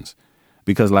librarians.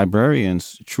 Because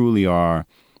librarians truly are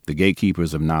the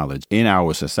gatekeepers of knowledge in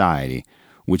our society,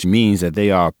 which means that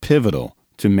they are pivotal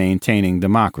to maintaining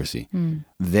democracy.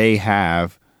 They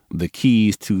have the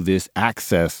keys to this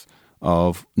access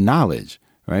of knowledge,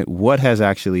 right? What has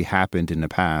actually happened in the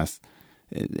past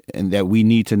and that we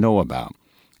need to know about.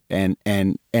 And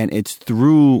it's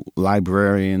through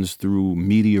librarians, through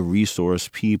media resource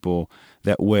people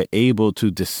that we're able to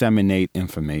disseminate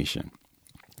information.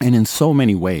 And in so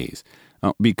many ways,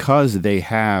 because they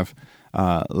have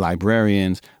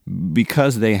librarians,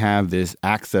 because they have this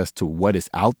access to what is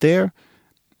out there,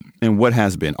 and what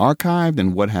has been archived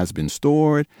and what has been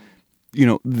stored,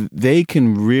 they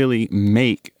can really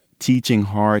make teaching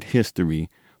hard history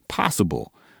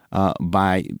possible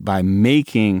by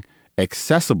making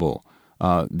accessible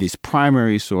these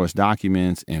primary source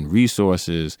documents and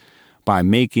resources, by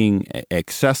making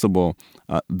accessible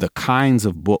the kinds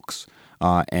of books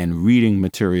and reading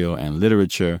material and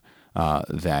literature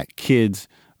that kids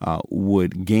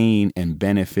would gain and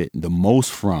benefit the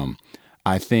most from.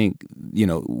 I think,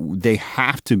 they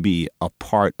have to be a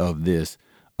part of this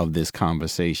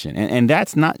conversation. And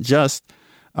that's not just,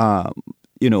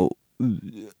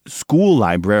 school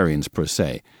librarians per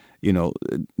se.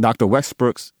 Dr.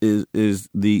 Westbrooks is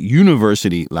the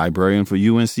university librarian for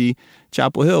UNC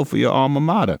Chapel Hill, for your alma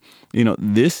mater.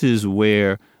 This is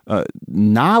where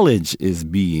knowledge is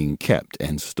being kept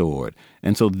and stored.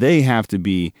 And so they have to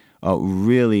be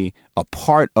really a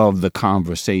part of the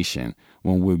conversation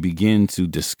when we begin to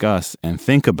discuss and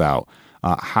think about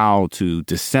how to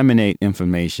disseminate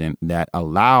information that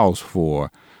allows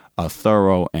for a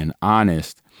thorough and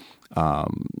honest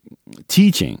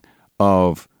teaching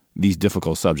of these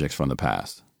difficult subjects from the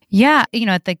past. Yeah,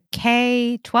 at the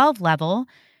K-12 level,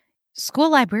 school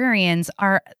librarians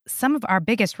are some of our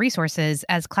biggest resources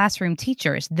as classroom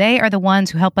teachers. They are the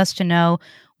ones who help us to know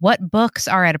what books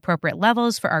are at appropriate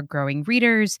levels for our growing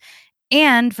readers.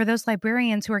 And for those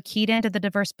librarians who are keyed into the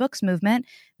diverse books movement,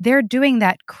 they're doing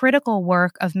that critical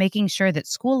work of making sure that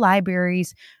school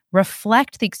libraries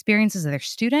reflect the experiences of their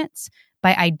students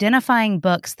by identifying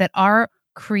books that are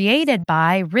created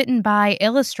by, written by,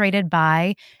 illustrated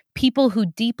by people who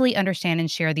deeply understand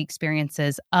and share the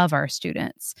experiences of our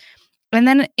students. And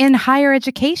then in higher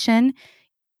education,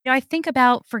 I think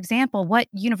about, for example, what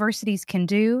universities can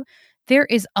do. There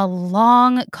is a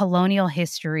long colonial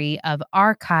history of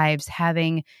archives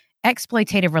having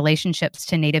exploitative relationships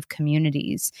to Native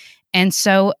communities. And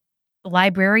so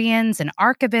librarians and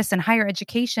archivists in higher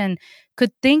education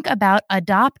could think about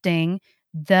adopting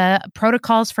the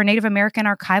Protocols for Native American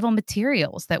Archival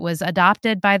Materials that was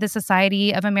adopted by the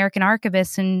Society of American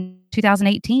Archivists in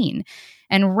 2018,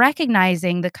 and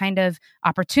recognizing the kind of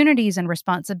opportunities and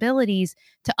responsibilities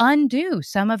to undo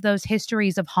some of those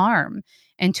histories of harm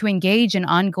and to engage in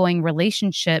ongoing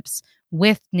relationships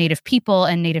with Native people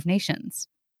and Native nations.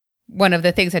 One of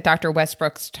the things that Dr.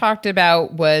 Westbrooks talked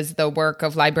about was the work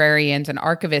of librarians and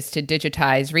archivists to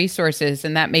digitize resources,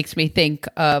 and that makes me think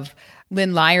of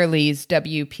Lynn Lyerly's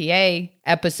WPA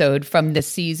episode from the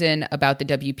season about the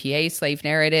WPA slave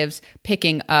narratives,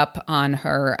 picking up on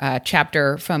her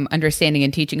chapter from Understanding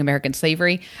and Teaching American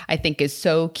Slavery, I think is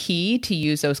so key to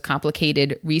use those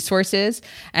complicated resources.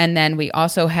 And then we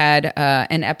also had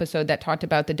an episode that talked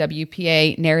about the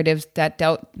WPA narratives that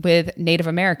dealt with Native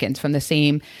Americans from the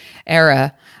same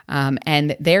era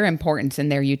and their importance and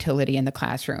their utility in the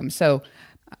classroom. So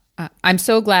I'm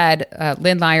so glad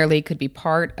Lynn Lyerly could be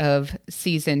part of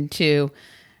season 2.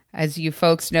 As you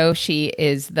folks know, she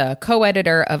is the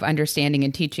co-editor of Understanding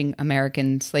and Teaching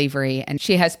American Slavery, and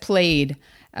she has played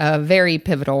a very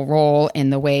pivotal role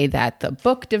in the way that the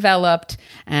book developed,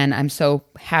 and I'm so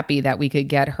happy that we could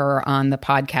get her on the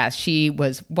podcast. She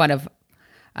was one of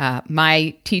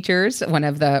my teachers, one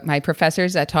of my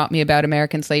professors that taught me about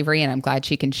American slavery, and I'm glad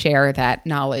she can share that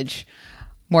knowledge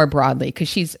more broadly because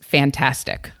she's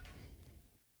fantastic.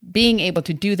 Being able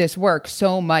to do this work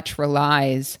so much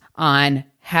relies on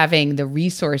having the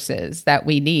resources that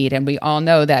we need. And we all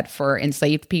know that for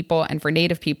enslaved people and for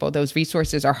Native people, those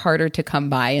resources are harder to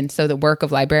come by. And so the work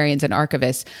of librarians and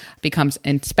archivists becomes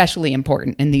especially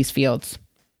important in these fields.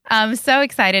 I'm so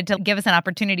excited to give us an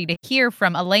opportunity to hear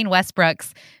from Elaine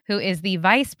Westbrooks, who is the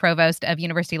Vice Provost of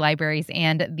University Libraries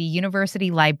and the University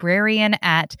Librarian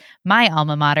at my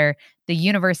alma mater, the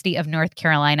University of North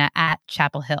Carolina at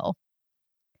Chapel Hill.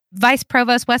 Vice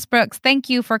Provost Westbrooks, thank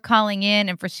you for calling in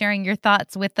and for sharing your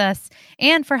thoughts with us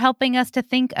and for helping us to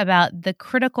think about the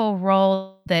critical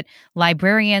role that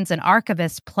librarians and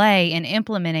archivists play in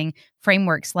implementing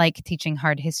frameworks like Teaching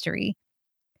Hard History.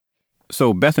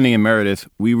 So, Bethany and Meredith,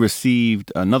 we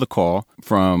received another call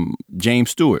from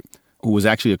James Stewart, who was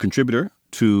actually a contributor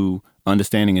to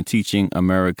Understanding and Teaching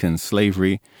American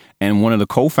Slavery and one of the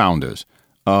co-founders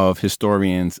of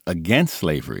Historians Against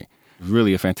Slavery.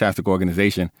 Really a fantastic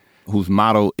organization whose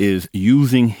motto is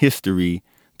using history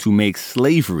to make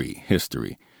slavery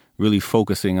history, really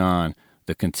focusing on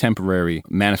the contemporary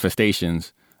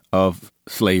manifestations of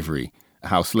slavery,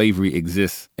 how slavery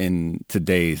exists in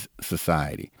today's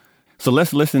society. So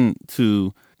let's listen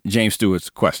to James Stewart's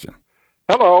question.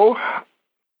 Hello.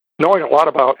 Knowing a lot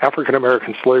about African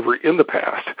American slavery in the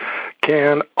past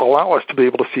can allow us to be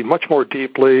able to see much more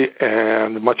deeply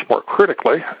and much more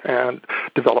critically and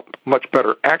develop much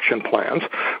better action plans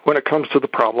when it comes to the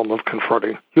problem of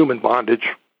confronting human bondage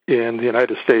in the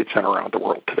United States and around the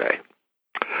world today.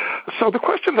 So the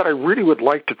question that I really would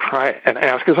like to try and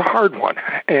ask is a hard one,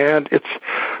 and it's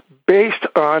based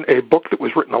on a book that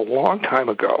was written a long time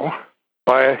ago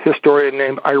by a historian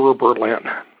named Ira Berlin.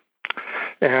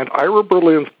 And Ira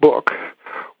Berlin's book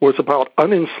was about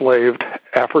unenslaved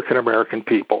African-American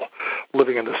people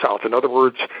living in the South. In other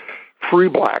words, free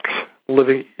blacks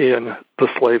living in the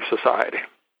slave society.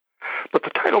 But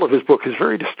the title of his book is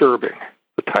very disturbing.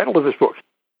 The title of his book,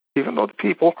 even though the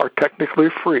people are technically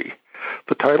free,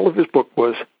 the title of his book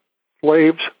was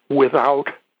Slaves Without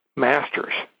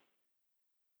Masters,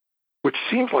 which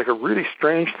seems like a really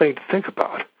strange thing to think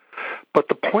about. But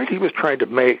the point he was trying to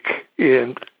make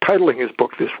in titling his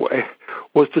book this way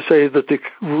was to say that the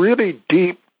really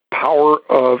deep power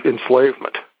of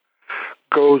enslavement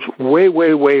goes way,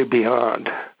 way, way beyond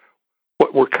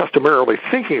what we're customarily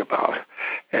thinking about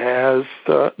as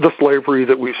the slavery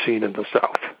that we've seen in the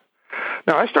South.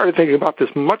 Now, I started thinking about this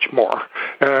much more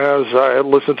as I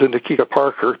listened to Nikita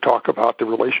Parker talk about the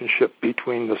relationship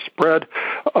between the spread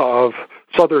of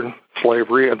Southern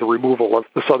slavery and the removal of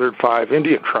the Southern 5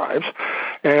 Indian tribes.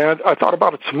 And I thought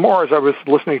about it some more as I was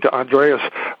listening to Andreas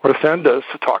Resendes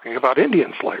talking about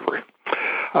Indian slavery.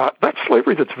 That's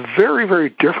slavery that's very, very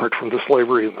different from the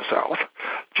slavery in the South,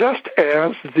 just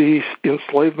as the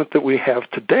enslavement that we have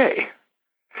today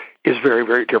is very,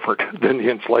 very different than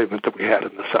the enslavement that we had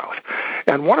in the South.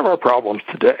 And one of our problems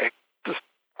today is,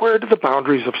 where do the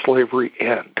boundaries of slavery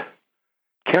end?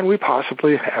 Can we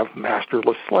possibly have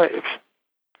masterless slaves?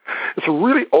 It's a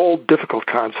really old, difficult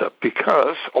concept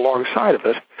because alongside of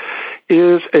it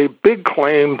is a big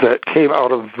claim that came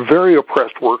out of very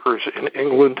oppressed workers in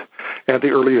England and the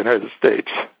early United States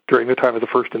during the time of the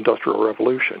First Industrial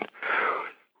Revolution,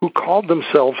 who called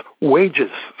themselves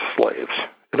wages slaves.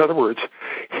 In other words,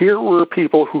 here were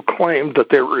people who claimed that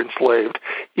they were enslaved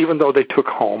even though they took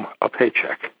home a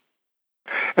paycheck.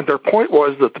 And their point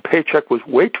was that the paycheck was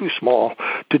way too small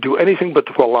to do anything but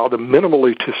to allow them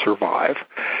minimally to survive.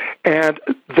 And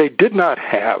they did not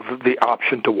have the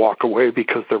option to walk away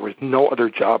because there was no other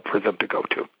job for them to go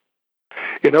to.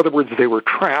 In other words, they were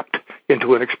trapped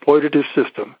into an exploitative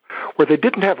system where they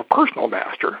didn't have a personal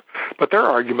master, but their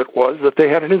argument was that they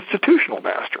had an institutional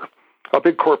master, a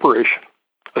big corporation,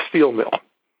 a steel mill,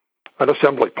 an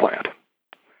assembly plant,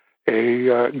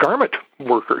 a garment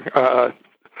worker,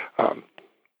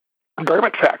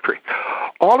 garment factory.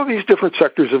 All of these different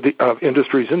sectors of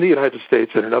industries in the United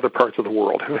States and in other parts of the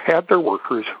world have had their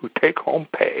workers who take home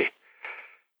pay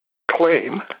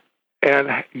claim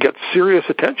and get serious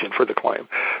attention for the claim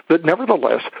that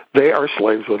nevertheless they are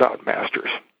slaves without masters.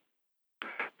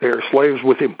 They are slaves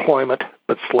with employment,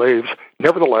 but slaves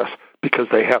nevertheless because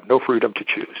they have no freedom to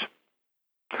choose.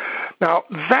 Now,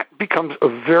 that becomes a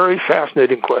very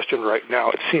fascinating question right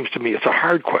now. It seems to me it's a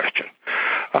hard question,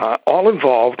 all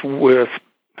involved with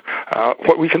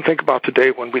what we can think about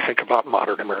today when we think about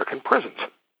modern American prisons.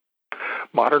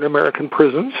 Modern American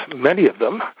prisons, many of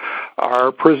them,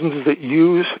 are prisons that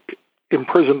use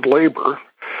imprisoned labor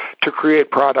to create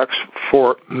products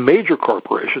for major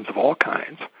corporations of all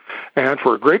kinds, and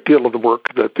for a great deal of the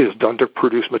work that is done to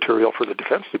produce material for the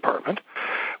Defense Department,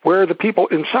 where the people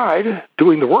inside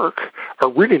doing the work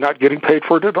are really not getting paid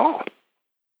for it at all.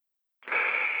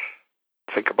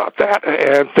 Think about that,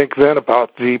 and think then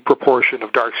about the proportion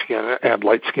of dark-skinned and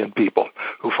light-skinned people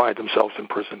who find themselves in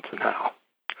prisons now.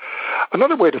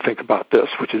 Another way to think about this,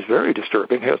 which is very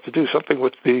disturbing, has to do something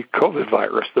with the COVID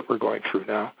virus that we're going through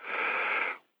now.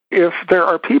 If there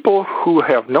are people who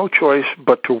have no choice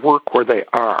but to work where they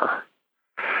are,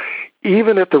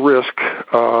 even at the risk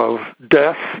of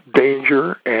death,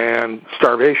 danger, and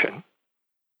starvation,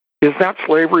 is that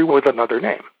slavery with another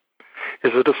name?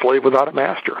 Is it a slave without a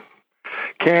master?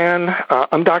 Can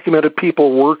undocumented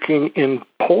people working in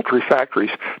poultry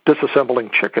factories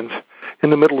disassembling chickens in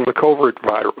the middle of the COVID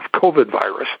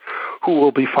virus, who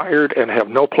will be fired and have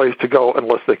no place to go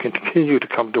unless they continue to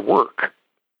come to work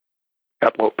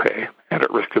at low pay and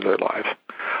at risk of their lives?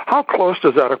 How close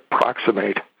does that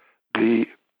approximate the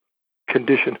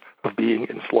condition of being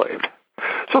enslaved?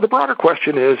 So the broader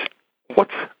question is,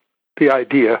 what's the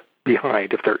idea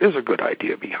behind, if there is a good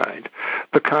idea behind,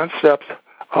 the concept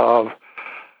of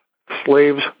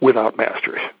slaves without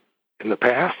masters in the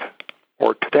past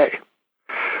or today?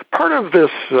 Part of this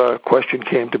question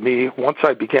came to me once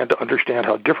I began to understand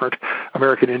how different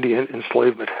American Indian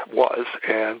enslavement was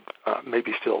and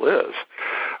maybe still is,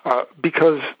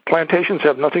 because plantations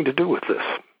have nothing to do with this.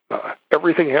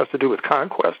 Everything has to do with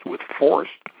conquest, with force,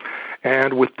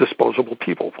 and with disposable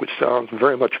people, which sounds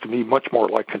very much to me much more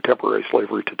like contemporary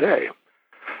slavery today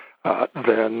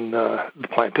than the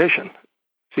plantation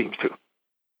seems to.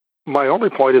 My only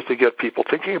point is to get people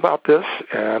thinking about this,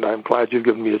 and I'm glad you've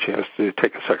given me a chance to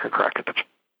take a second crack at it.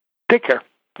 Take care.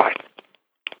 Bye.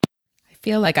 I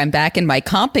feel like I'm back in my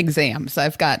comp exams.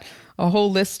 I've got a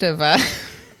whole list of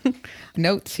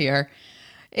notes here.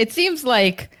 It seems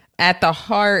like at the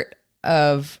heart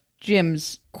of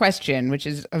Jim's question, which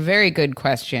is a very good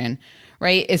question,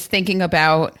 right, is thinking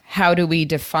about how do we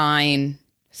define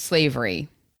slavery,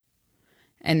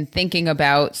 and thinking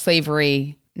about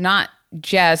slavery not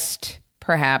just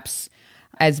perhaps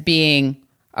as being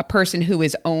a person who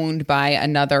is owned by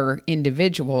another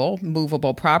individual,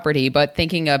 movable property, but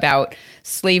thinking about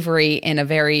slavery in a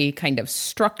very kind of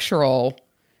structural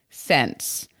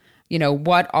sense. You know,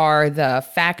 what are the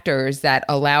factors that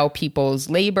allow people's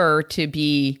labor to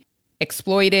be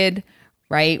exploited,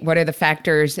 right? What are the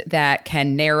factors that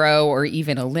can narrow or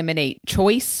even eliminate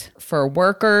choice for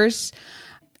workers?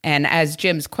 And as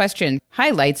Jim's question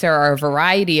highlights, there are a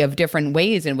variety of different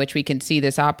ways in which we can see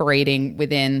this operating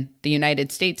within the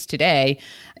United States today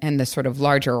and the sort of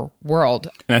larger world.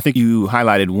 And I think you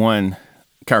highlighted one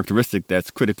characteristic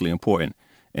that's critically important,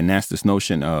 and that's this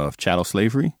notion of chattel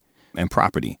slavery and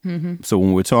property. Mm-hmm. So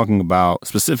when we're talking about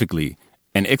specifically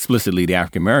and explicitly the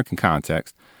African-American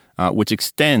context, which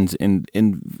extends in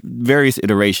various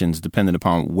iterations depending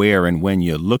upon where and when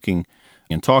you're looking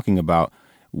and talking about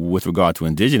with regard to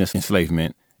indigenous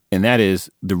enslavement, and that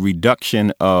is the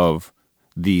reduction of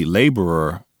the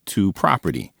laborer to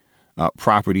property,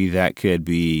 property that could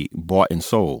be bought and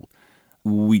sold.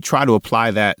 We try to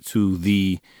apply that to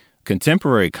the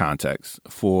contemporary context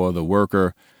for the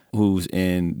worker who's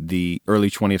in the early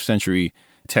 20th century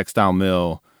textile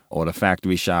mill or the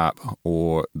factory shop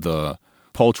or the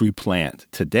poultry plant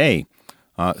today.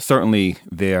 Certainly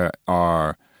there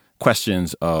are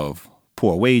questions of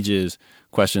poor wages,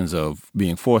 questions of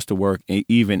being forced to work,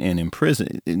 even in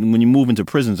prison. When you move into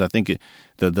prisons, I think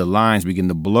the lines begin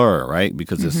to blur, right?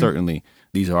 Because there's certainly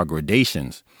these are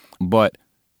gradations. But,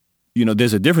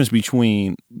 there's a difference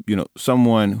between,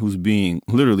 someone who's being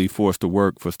literally forced to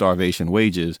work for starvation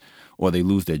wages or they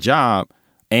lose their job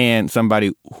and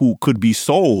somebody who could be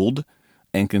sold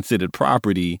and considered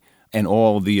property and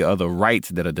all the other rights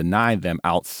that are denied them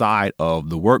outside of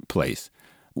the workplace.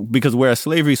 Because whereas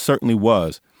slavery certainly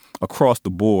was across the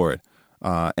board,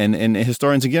 and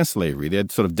historians against slavery, their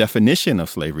sort of definition of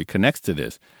slavery connects to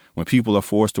this. When people are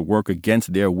forced to work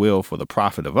against their will for the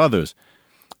profit of others,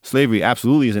 slavery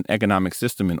absolutely is an economic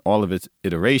system in all of its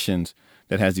iterations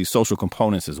that has these social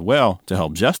components as well to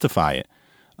help justify it.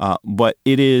 But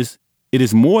it is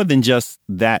more than just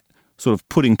that sort of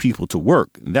putting people to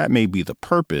work. That may be the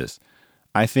purpose.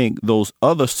 I think those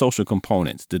other social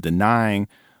components, the denying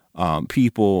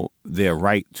people their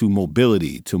right to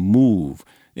mobility, to move,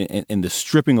 and the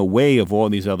stripping away of all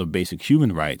these other basic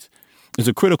human rights is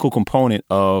a critical component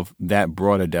of that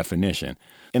broader definition.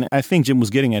 And I think Jim was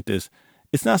getting at this.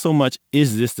 It's not so much,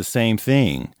 is this the same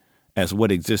thing as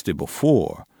what existed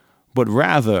before, but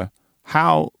rather,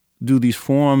 how do these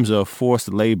forms of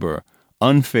forced labor,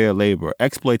 unfair labor,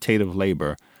 exploitative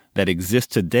labor that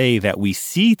exist today, that we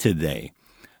see today,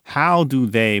 how do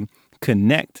they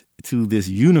connect to this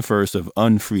universe of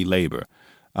unfree labor?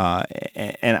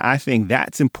 And I think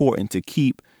that's important to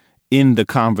keep in the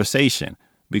conversation,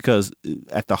 because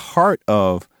at the heart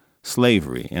of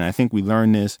slavery, and I think we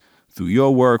learned this through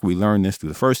your work, we learned this through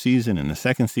the first season and the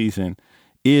second season,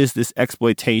 is this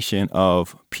exploitation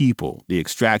of people, the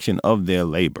extraction of their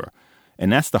labor.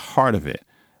 And that's the heart of it.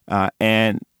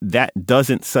 And that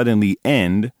doesn't suddenly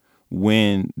end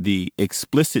when the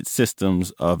explicit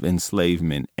systems of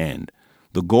enslavement end.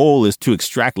 The goal is to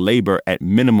extract labor at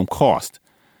minimum cost.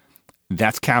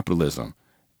 That's capitalism.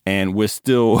 And we're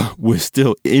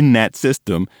still in that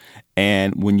system.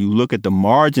 And when you look at the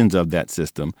margins of that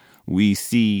system, we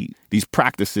see these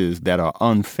practices that are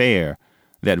unfair,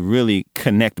 that really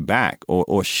connect back,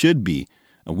 or should be.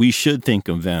 We should think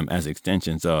of them as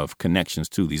extensions of connections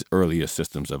to these earlier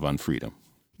systems of unfreedom.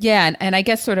 Yeah, and I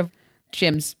guess sort of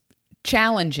Jim's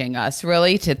challenging us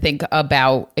really to think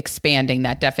about expanding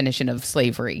that definition of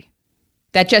slavery.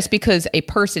 That just because a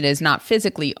person is not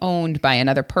physically owned by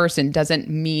another person doesn't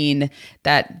mean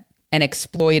that an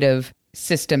exploitive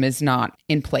system is not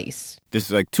in place.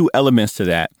 There's like two elements to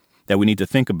that we need to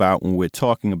think about when we're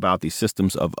talking about these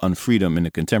systems of unfreedom in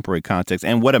the contemporary context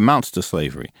and what amounts to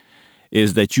slavery,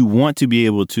 is that you want to be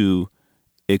able to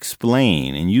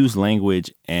explain and use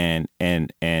language and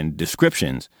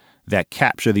descriptions that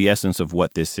capture the essence of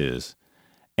what this is.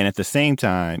 And at the same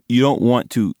time, you don't want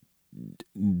to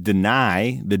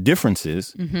deny the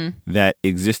differences that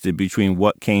existed between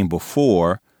what came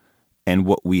before and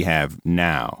what we have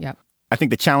now. Yep. I think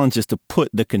the challenge is to put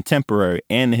the contemporary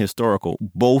and the historical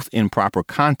both in proper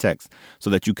context so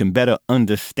that you can better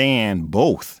understand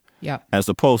both, as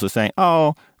opposed to saying,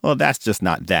 oh, well, that's just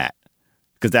not that,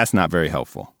 because that's not very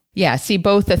helpful. Yeah, see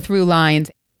both the through lines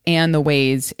and the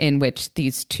ways in which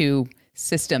these two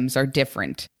systems are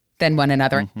different than one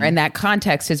another. And that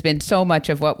context has been so much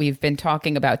of what we've been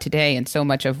talking about today, and so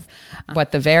much of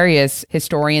what the various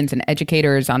historians and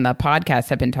educators on the podcast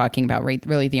have been talking about, right?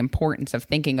 Really the importance of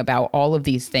thinking about all of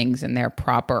these things in their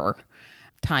proper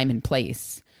time and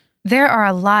place. There are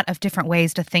a lot of different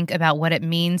ways to think about what it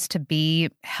means to be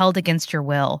held against your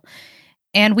will.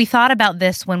 And we thought about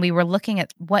this when we were looking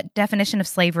at what definition of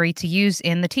slavery to use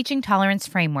in the Teaching Tolerance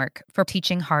Framework for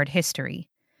teaching hard history.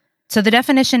 So the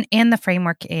definition in the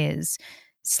framework is,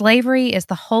 slavery is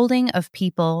the holding of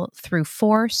people through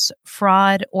force,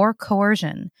 fraud, or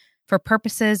coercion for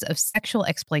purposes of sexual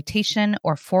exploitation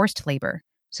or forced labor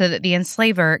so that the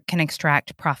enslaver can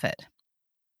extract profit.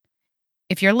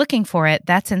 If you're looking for it,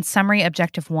 that's in Summary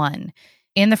Objective 1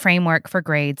 in the framework for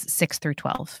grades 6 through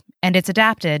 12, and it's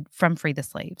adapted from Free the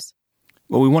Slaves.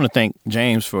 Well, we want to thank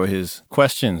James for his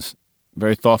questions,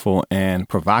 very thoughtful and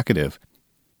provocative.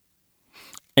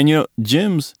 And,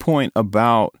 Jim's point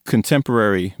about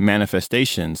contemporary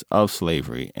manifestations of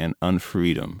slavery and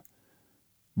unfreedom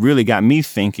really got me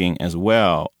thinking as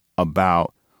well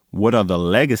about what are the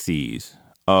legacies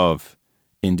of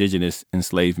indigenous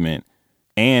enslavement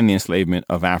and the enslavement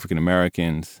of African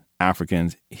Americans,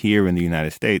 Africans here in the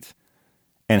United States,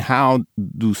 and how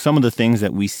do some of the things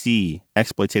that we see,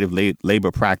 exploitative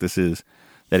labor practices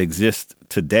that exist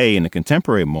today in the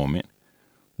contemporary moment,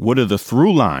 what are the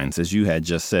through lines, as you had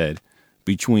just said,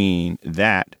 between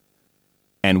that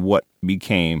and what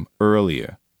became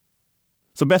earlier?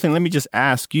 So, Bethany, let me just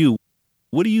ask you,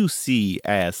 what do you see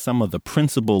as some of the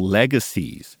principal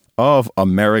legacies of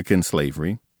American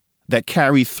slavery that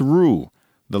carry through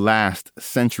the last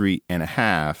century and a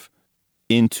half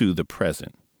into the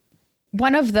present?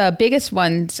 One of the biggest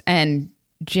ones, and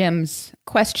Jim's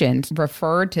questions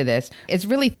referred to this, is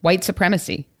really white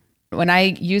supremacy. When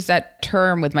I use that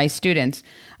term with my students,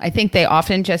 I think they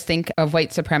often just think of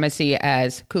white supremacy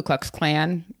as Ku Klux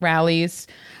Klan rallies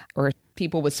or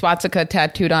people with swastika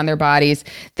tattooed on their bodies.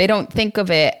 They don't think of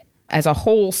it as a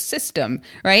whole system,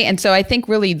 right? And so I think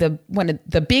really one of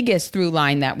the biggest through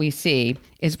line that we see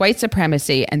is white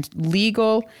supremacy and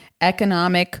legal,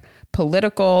 economic,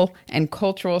 political, and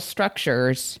cultural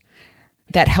structures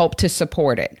that help to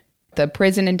support it. The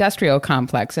prison industrial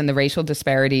complex and the racial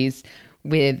disparities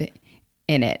within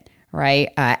it,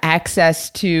 right? Access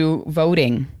to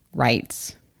voting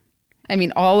rights. I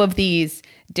mean, all of these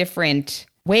different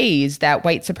ways that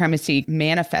white supremacy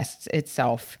manifests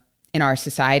itself in our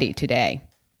society today.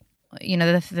 You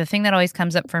know, the thing that always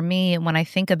comes up for me when I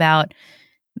think about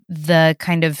the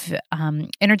kind of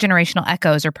intergenerational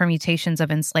echoes or permutations of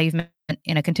enslavement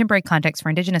in a contemporary context for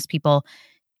Indigenous people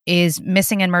is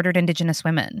missing and murdered Indigenous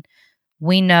women.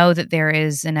 We know that there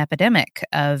is an epidemic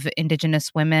of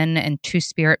Indigenous women and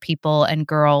Two-Spirit people and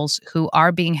girls who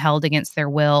are being held against their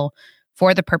will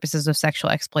for the purposes of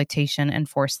sexual exploitation and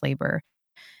forced labor.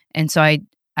 And so I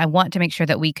want to make sure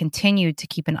that we continue to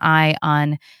keep an eye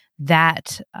on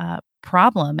that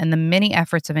problem and the many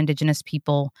efforts of Indigenous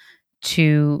people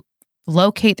to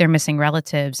locate their missing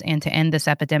relatives and to end this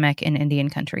epidemic in Indian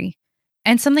country.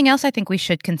 And something else I think we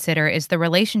should consider is the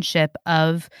relationship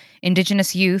of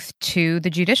Indigenous youth to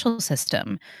the judicial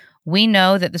system. We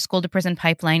know that the school-to-prison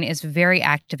pipeline is very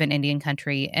active in Indian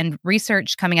country, and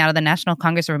research coming out of the National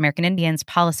Congress of American Indians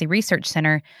Policy Research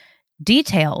Center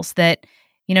details that,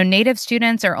 you know, Native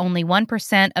students are only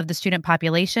 1% of the student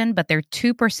population, but they're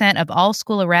 2% of all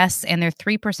school arrests, and they're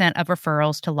 3% of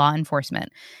referrals to law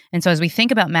enforcement. And so as we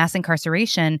think about mass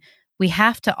incarceration, we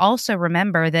have to also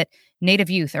remember that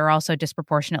Native youth are also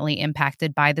disproportionately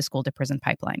impacted by the school-to-prison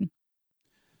pipeline.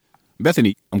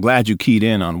 Bethany, I'm glad you keyed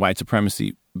in on white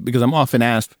supremacy because I'm often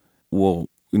asked, well,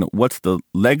 you know, what's the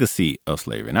legacy of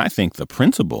slavery? And I think the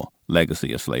principal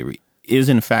legacy of slavery is,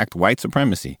 in fact, white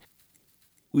supremacy.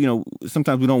 You know,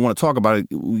 sometimes we don't want to talk about it.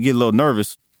 We get a little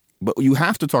nervous, but you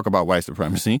have to talk about white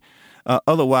supremacy.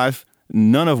 Otherwise,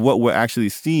 none of what we're actually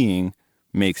seeing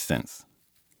makes sense.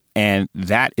 And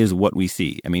that is what we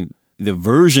see. I mean, the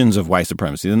versions of white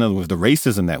supremacy, in other words, the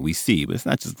racism that we see, but it's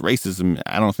not just racism,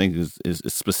 I don't think is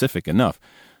specific enough.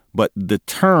 But the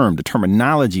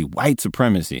terminology, white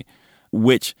supremacy,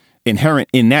 which inherent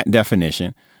in that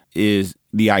definition is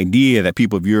the idea that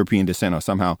people of European descent are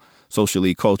somehow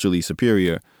socially, culturally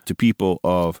superior to people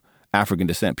of African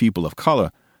descent, people of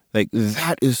color. Like,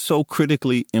 that is so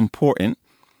critically important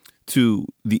to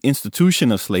the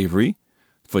institution of slavery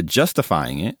for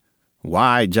justifying it.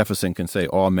 Why Jefferson can say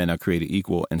all men are created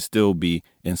equal and still be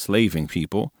enslaving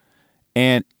people.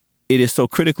 And it is so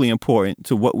critically important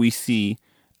to what we see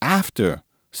after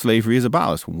slavery is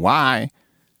abolished. Why,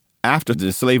 after the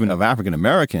enslavement of African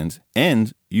Americans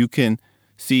ends, you can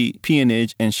see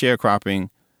peonage and sharecropping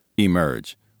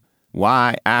emerge.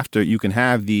 Why, after you can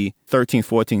have the 13th,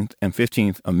 14th, and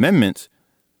 15th Amendments,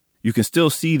 you can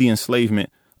still see the enslavement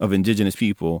of Indigenous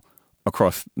people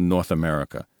across North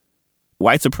America.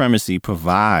 White supremacy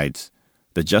provides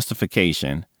the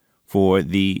justification for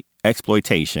the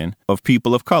exploitation of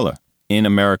people of color in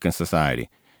American society.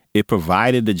 It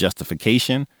provided the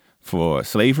justification for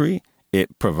slavery.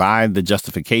 It provided the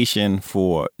justification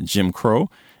for Jim Crow,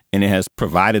 and it has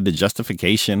provided the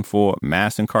justification for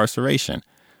mass incarceration,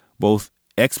 both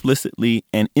explicitly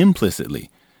and implicitly.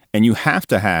 And you have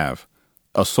to have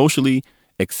a socially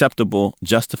acceptable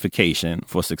justification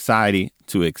for society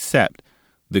to accept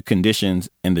the conditions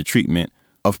and the treatment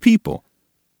of people.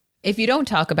 If you don't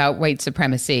talk about white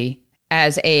supremacy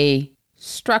as a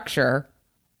structure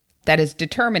that is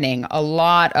determining a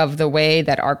lot of the way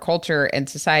that our culture and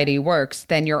society works,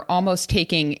 then you're almost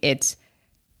taking its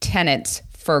tenets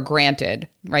for granted,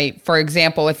 right? For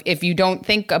example, if you don't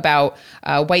think about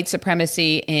white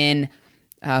supremacy in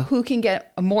who can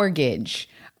get a mortgage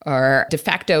or de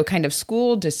facto kind of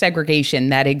school desegregation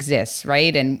that exists,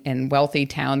 right? In wealthy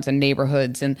towns and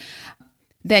neighborhoods. And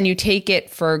then you take it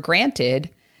for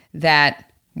granted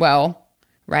that, well,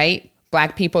 right,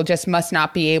 Black people just must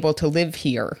not be able to live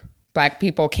here. Black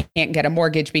people can't get a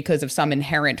mortgage because of some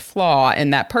inherent flaw in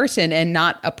that person and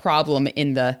not a problem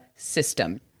in the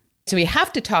system. So we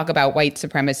have to talk about white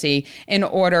supremacy in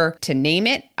order to name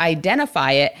it,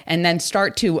 identify it, and then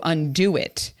start to undo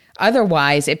it.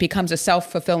 Otherwise, it becomes a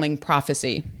self-fulfilling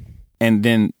prophecy. And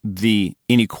then the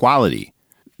inequality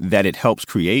that it helps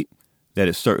create, that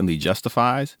it certainly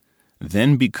justifies,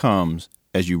 then becomes,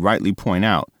 as you rightly point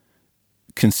out,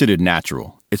 considered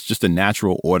natural. It's just a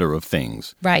natural order of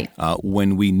things. Right.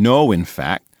 When we know, in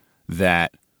fact,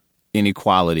 that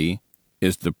inequality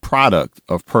is the product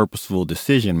of purposeful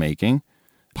decision-making,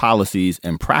 policies,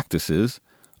 and practices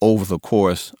over the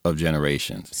course of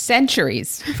generations.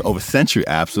 Centuries. Over centuries,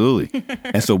 absolutely.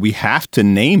 And so we have to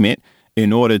name it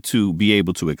in order to be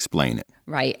able to explain it.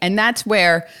 Right. And that's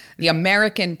where the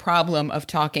American problem of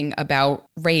talking about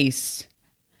race,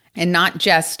 and not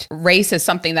just race as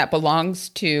something that belongs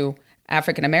to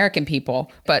African American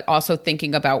people, but also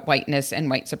thinking about whiteness and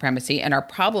white supremacy. And our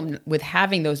problem with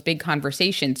having those big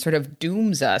conversations sort of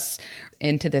dooms us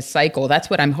into this cycle. That's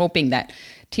what I'm hoping that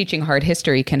teaching hard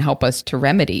history can help us to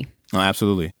remedy. Oh,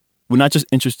 absolutely. We're not just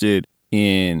interested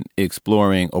in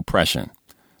exploring oppression.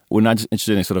 We're not just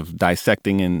interested in sort of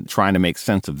dissecting and trying to make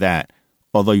sense of that,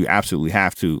 although you absolutely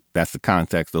have to. That's the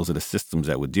context. Those are the systems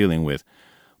that we're dealing with.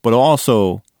 But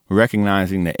also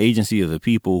recognizing the agency of the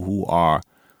people who are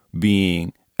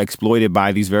being exploited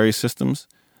by these various systems,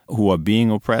 who are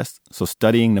being oppressed. So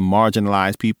studying the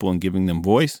marginalized people and giving them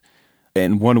voice.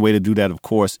 And one way to do that, of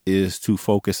course, is to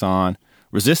focus on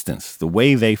resistance, the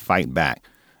way they fight back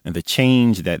and the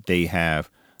change that they have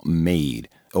made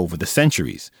over the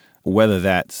centuries, whether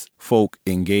that's folk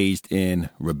engaged in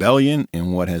rebellion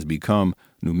in what has become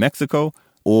New Mexico,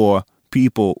 or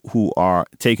people who are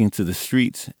taking to the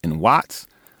streets in Watts,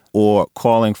 or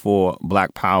calling for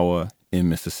Black power in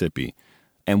Mississippi.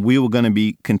 And we were going to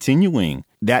be continuing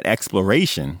that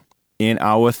exploration in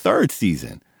our third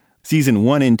season. Season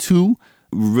 1 and 2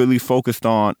 really focused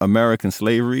on American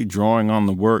slavery, drawing on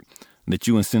the work that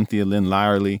you and Cynthia Lynn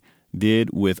Lyerly did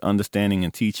with understanding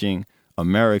and teaching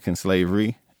American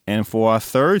slavery. And for our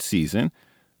third season,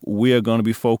 we are going to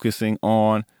be focusing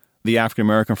on the African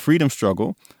American freedom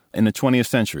struggle in the 20th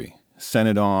century,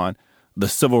 centered on the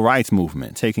civil rights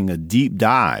movement, taking a deep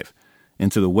dive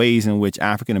into the ways in which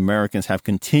African Americans have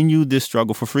continued this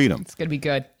struggle for freedom. It's going to be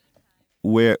good.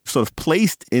 We're sort of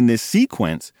placed in this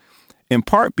sequence in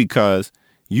part because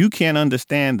you can't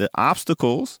understand the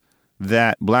obstacles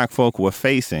that Black folk were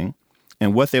facing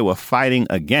and what they were fighting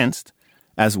against,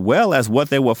 as well as what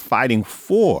they were fighting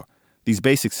for, these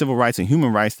basic civil rights and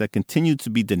human rights that continued to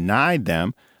be denied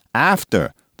them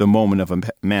after the moment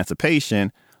of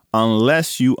emancipation,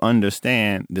 unless you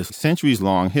understand this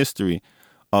centuries-long history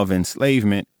of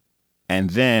enslavement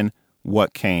and then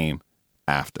what came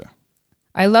after.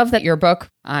 I love that your book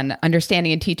on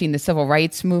understanding and teaching the civil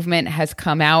rights movement has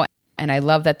come out. And I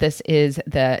love that this is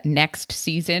the next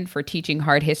season for Teaching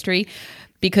Hard History,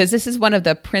 because this is one of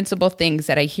the principal things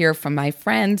that I hear from my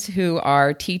friends who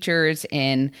are teachers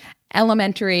in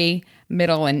elementary,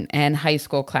 middle, and high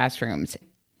school classrooms,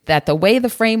 that the way the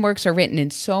frameworks are written in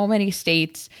so many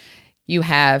states, you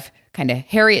have kind of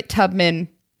Harriet Tubman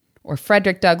or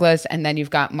Frederick Douglass, and then you've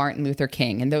got Martin Luther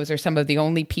King. And those are some of the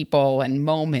only people and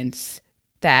moments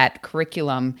that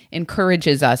curriculum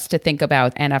encourages us to think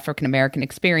about an African-American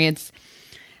experience.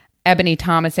 Ebony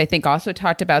Thomas, I think, also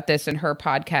talked about this in her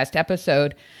podcast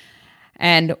episode.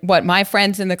 And what my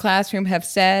friends in the classroom have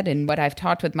said, and what I've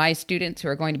talked with my students who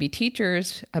are going to be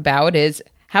teachers about, is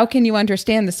how can you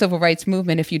understand the civil rights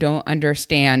movement if you don't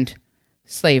understand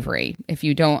slavery, if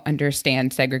you don't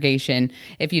understand segregation,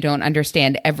 if you don't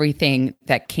understand everything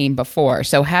that came before?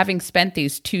 So having spent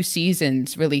these 2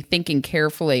 seasons really thinking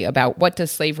carefully about what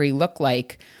does slavery look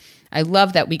like, I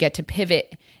love that we get to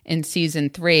pivot in season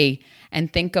 3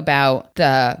 and think about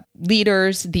the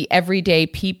leaders, the everyday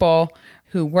people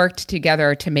who worked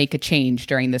together to make a change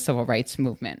during the civil rights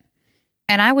movement.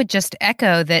 And I would just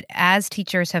echo that as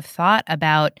teachers have thought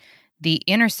about the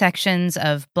intersections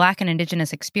of Black and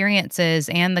Indigenous experiences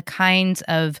and the kinds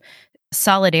of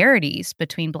solidarities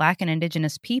between Black and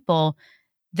Indigenous people,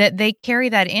 that they carry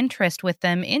that interest with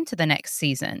them into the next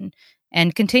season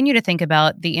and continue to think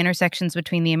about the intersections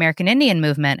between the American Indian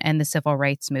movement and the civil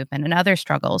rights movement and other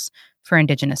struggles for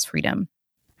Indigenous freedom.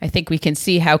 I think we can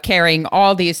see how carrying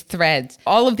all of these threads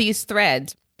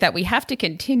that we have to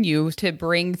continue to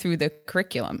bring through the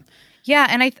curriculum. Yeah,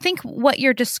 and I think what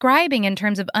you're describing in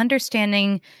terms of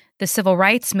understanding the civil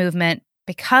rights movement,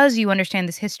 because you understand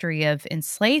this history of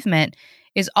enslavement,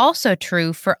 is also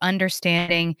true for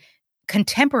understanding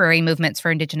contemporary movements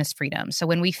for Indigenous freedom. So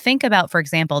when we think about, for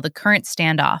example, the current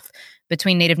standoff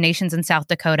between Native nations in South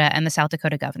Dakota and the South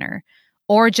Dakota governor,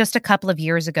 or just a couple of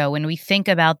years ago when we think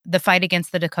about the fight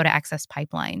against the Dakota Access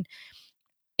Pipeline,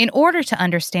 in order to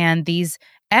understand these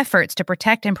efforts to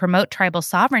protect and promote tribal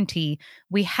sovereignty,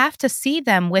 we have to see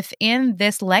them within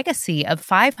this legacy of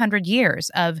 500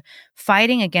 years of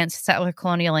fighting against settler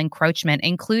colonial encroachment,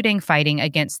 including fighting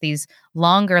against these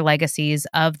longer legacies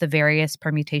of the various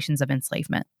permutations of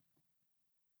enslavement.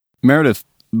 Meredith,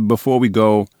 before we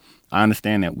go, I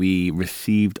understand that we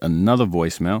received another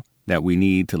voicemail that we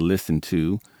need to listen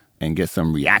to and get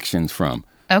some reactions from.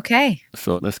 Okay.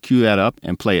 So let's cue that up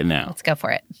and play it now. Let's go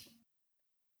for it.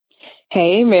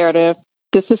 Hey, Meredith.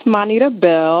 This is Monita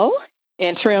Bell,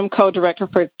 Interim Co-Director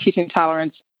for Teaching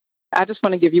Tolerance. I just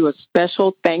want to give you a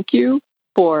special thank you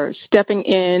for stepping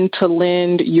in to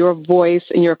lend your voice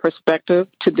and your perspective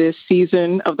to this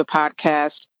season of the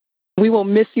podcast. We will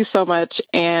miss you so much,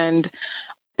 and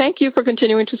thank you for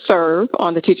continuing to serve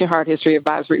on the Teaching Hard History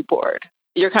Advisory Board.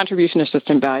 Your contribution is just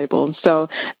invaluable. So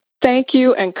thank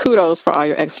you and kudos for all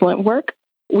your excellent work.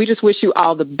 We just wish you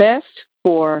all the best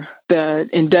for the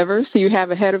endeavors you have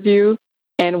ahead of you,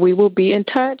 and we will be in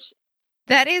touch.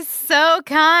 That is so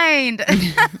kind.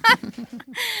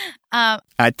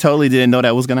 I totally didn't know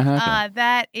that was going to happen.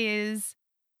 That is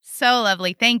so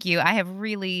lovely. Thank you. I have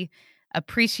really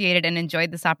appreciated and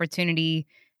enjoyed this opportunity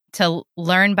to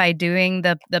learn by doing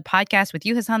the podcast with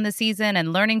you, Hassan, this season,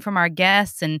 and learning from our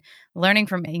guests and learning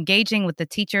from engaging with the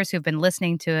teachers who've been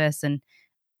listening to us. And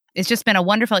it's just been a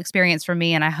wonderful experience for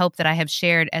me, and I hope that I have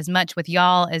shared as much with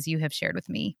y'all as you have shared with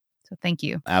me. So thank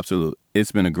you. Absolutely.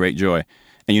 It's been a great joy.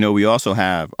 And, we also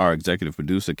have our executive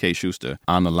producer, Kate Schuster,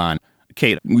 on the line.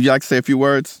 Kate, would you like to say a few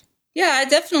words? Yeah, I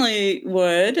definitely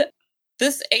would.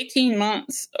 This 18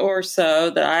 months or so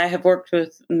that I have worked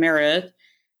with Meredith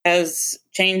has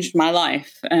changed my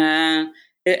life. And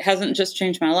it hasn't just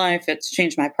changed my life, it's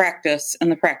changed my practice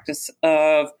and the practice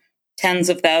of tens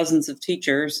of thousands of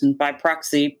teachers and by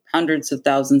proxy, hundreds of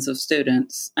thousands of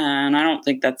students. And I don't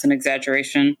think that's an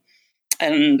exaggeration.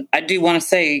 And I do want to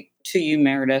say to you,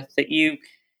 Meredith, that you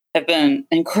have been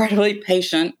incredibly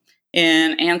patient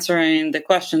in answering the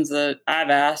questions that I've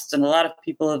asked and a lot of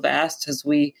people have asked as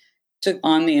we took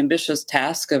on the ambitious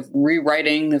task of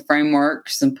rewriting the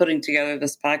frameworks and putting together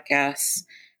this podcast.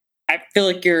 I feel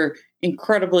like you're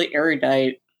incredibly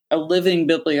erudite, a living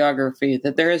bibliography,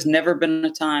 that there has never been a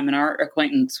time in our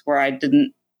acquaintance where I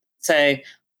didn't say,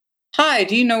 hi,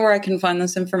 do you know where I can find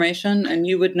this information? And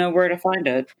you would know where to find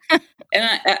it. And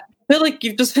I feel like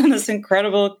you've just been this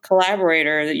incredible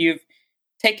collaborator, that you've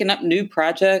taken up new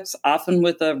projects, often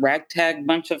with a ragtag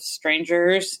bunch of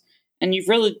strangers. And you've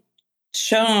really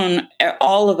shown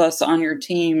all of us on your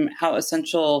team how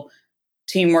essential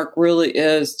teamwork really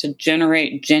is to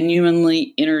generate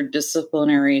genuinely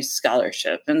interdisciplinary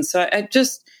scholarship. And so I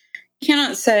just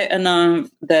cannot say enough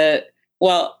that,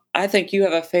 well, I think you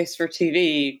have a face for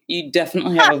TV. You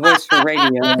definitely have a voice for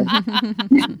radio.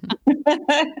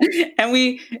 And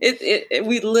we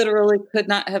literally could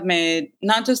not have made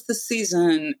not just the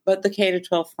season, but the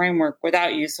K-12 framework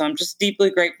without you. So I'm just deeply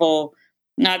grateful,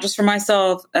 not just for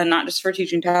myself and not just for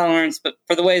Teaching Tolerance, but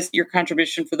for the ways your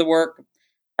contribution for the work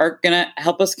are going to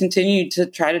help us continue to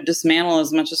try to dismantle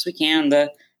as much as we can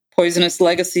the poisonous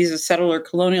legacies of settler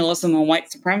colonialism and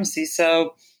white supremacy.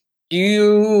 So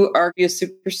you are a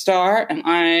superstar, and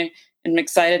I am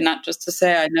excited not just to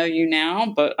say I know you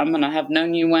now, but I'm going to have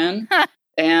known you when.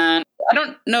 And I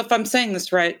don't know if I'm saying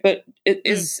this right, but it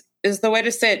is the way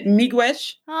to say it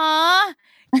miigwech? Aw.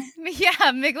 Yeah,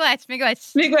 miigwech.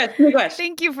 Miigwech.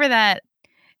 Thank you for that.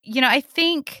 I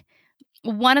think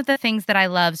one of the things that I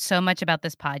love so much about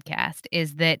this podcast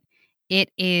is that it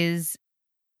is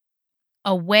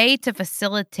a way to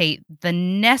facilitate the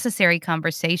necessary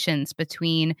conversations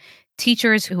between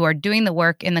teachers who are doing the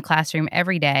work in the classroom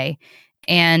every day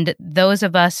and those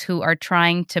of us who are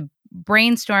trying to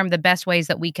brainstorm the best ways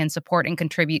that we can support and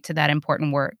contribute to that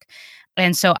important work.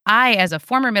 And so I, as a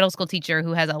former middle school teacher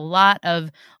who has a lot of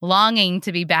longing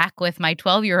to be back with my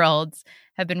 12-year-olds,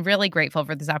 have been really grateful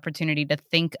for this opportunity to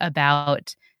think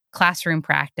about classroom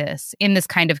practice in this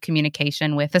kind of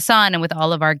communication with Hassan and with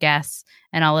all of our guests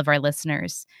and all of our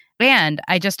listeners. And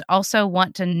I just also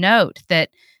want to note that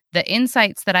the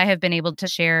insights that I have been able to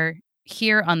share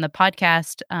here on the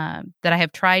podcast that I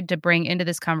have tried to bring into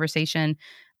this conversation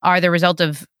are the result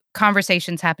of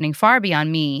conversations happening far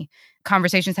beyond me,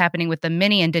 conversations happening with the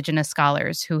many Indigenous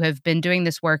scholars who have been doing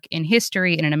this work in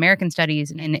history and in American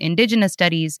studies and in Indigenous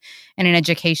studies and in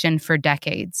education for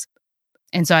decades.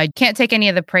 And so I can't take any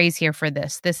of the praise here for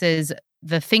this. This is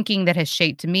the thinking that has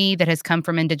shaped me, that has come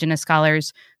from Indigenous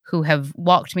scholars who have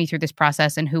walked me through this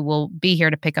process and who will be here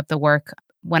to pick up the work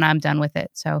when I'm done with it.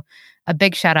 So a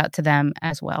big shout out to them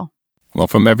as well. Well,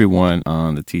 from everyone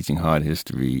on the Teaching Hard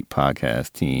History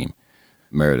podcast team,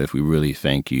 Meredith, we really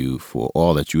thank you for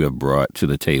all that you have brought to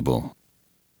the table.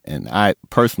 And I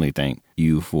personally thank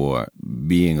you for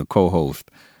being a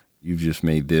co-host. You've just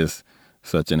made this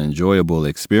such an enjoyable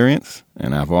experience.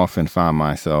 And I've often found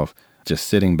myself just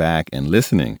sitting back and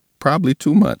listening, probably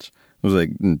too much. I was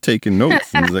like taking notes.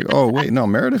 And I was like, oh, wait, no,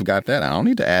 Meredith got that. I don't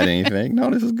need to add anything.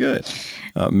 No, this is good.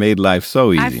 Made life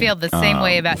so easy. I feel the same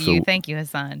way about you. Thank you,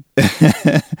 Hassan.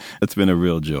 It's been a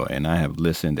real joy. And I have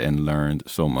listened and learned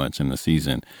so much in the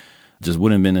season. Just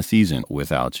wouldn't have been a season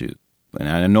without you. And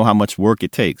I know how much work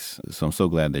it takes. So I'm so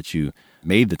glad that you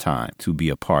made the time to be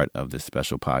a part of this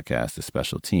special podcast, this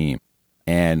special team.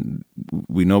 And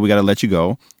we know we got to let you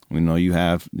go. We know you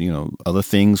have, other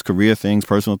things, career things,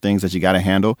 personal things that you got to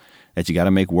handle, that you got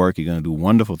to make work. You're going to do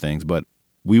wonderful things, but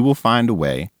we will find a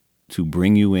way to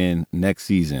bring you in next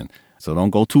season. So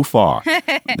don't go too far.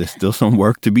 There's still some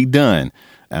work to be done.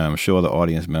 And I'm sure the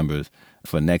audience members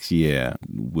for next year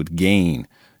would gain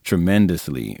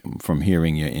tremendously from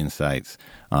hearing your insights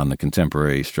on the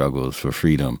contemporary struggles for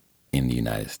freedom in the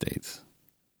United States.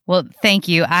 Well, thank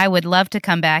you. I would love to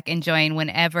come back and join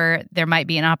whenever there might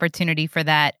be an opportunity for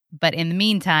that. But in the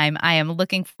meantime, I am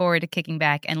looking forward to kicking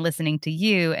back and listening to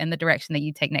you and the direction that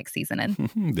you take next season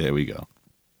in. There we go.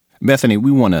 Bethany,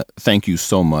 we want to thank you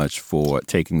so much for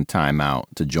taking time out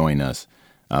to join us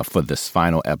for this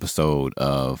final episode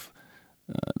of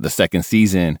the second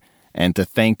season. And to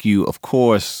thank you, of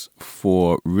course,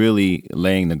 for really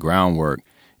laying the groundwork,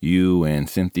 you and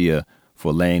Cynthia,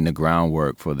 for laying the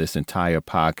groundwork for this entire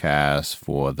podcast,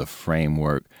 for the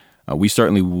framework. We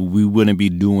wouldn't be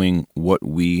doing what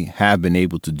we have been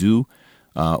able to do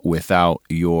without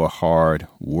your hard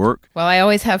work. Well, I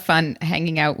always have fun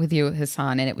hanging out with you,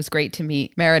 Hassan, and it was great to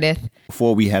meet Meredith.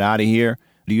 Before we head out of here,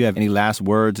 do you have any last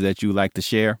words that you'd like to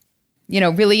share?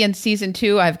 Really in season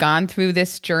 2, I've gone through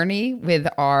this journey with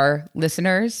our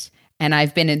listeners, and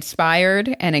I've been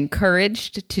inspired and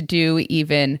encouraged to do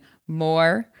even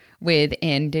more with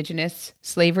Indigenous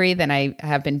slavery than I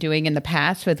have been doing in the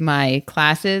past with my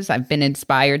classes. I've been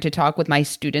inspired to talk with my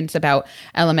students about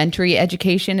elementary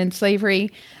education and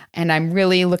slavery. And I'm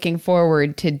really looking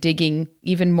forward to digging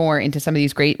even more into some of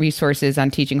these great resources on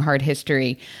teaching hard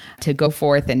history to go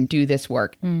forth and do this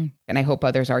work. And I hope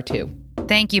others are too.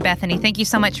 Thank you, Bethany. Thank you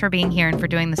so much for being here and for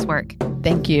doing this work.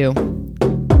 Thank you.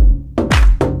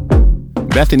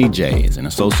 Bethany Jay is an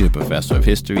associate professor of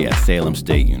history at Salem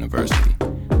State University,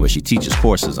 where she teaches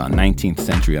courses on 19th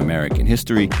century American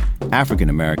history, African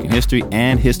American history,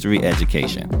 and history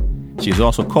education. She is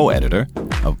also co-editor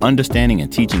of Understanding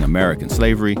and Teaching American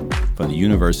Slavery for the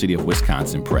University of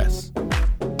Wisconsin Press.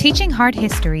 Teaching Hard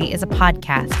History is a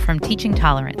podcast from Teaching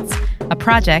Tolerance, a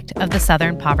project of the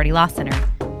Southern Poverty Law Center,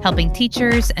 helping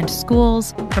teachers and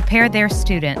schools prepare their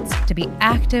students to be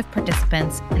active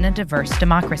participants in a diverse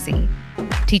democracy.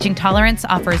 Teaching Tolerance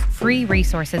offers free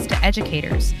resources to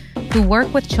educators who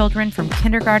work with children from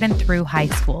kindergarten through high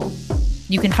school.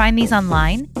 You can find these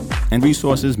online and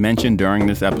resources mentioned during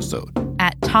this episode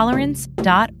at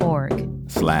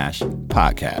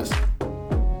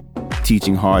tolerance.org/podcast.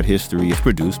 Teaching Hard History is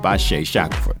produced by Shay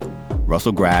Shackelford.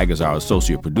 Russell Gregg is our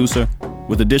associate producer,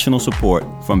 with additional support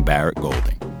from Barrett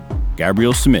Golding.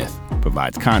 Gabrielle Smith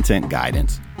provides content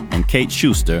guidance, and Kate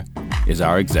Schuster is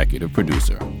our executive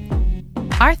producer.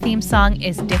 Our theme song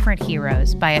is Different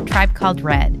Heroes by A Tribe Called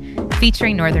Red,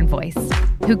 featuring Northern Voice,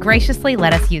 who graciously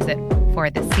let us use it for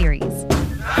this series.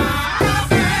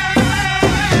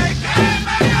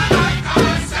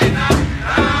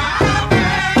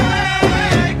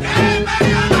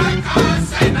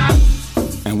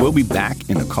 And we'll be back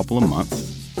in a couple of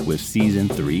months with season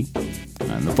 3.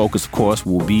 And the focus, of course,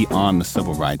 will be on the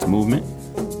civil rights movement.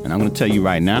 And I'm going to tell you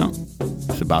right now,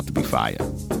 it's about to be fire.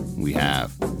 We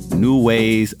have new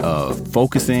ways of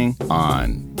focusing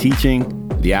on teaching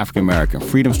the African American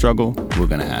freedom struggle. We're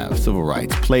going to have civil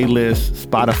rights playlists,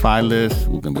 Spotify lists.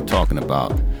 We're going to be talking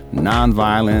about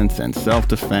nonviolence and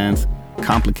self-defense,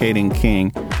 complicating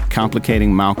King,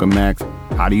 complicating Malcolm X.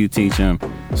 How do you teach him?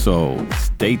 So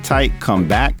stay tight, come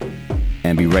back,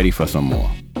 and be ready for some more.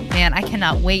 Man, I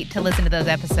cannot wait to listen to those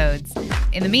episodes.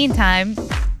 In the meantime,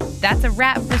 that's a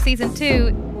wrap for season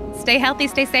 2. Stay healthy,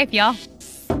 stay safe, y'all.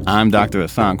 I'm Dr.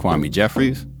 Hassan Kwame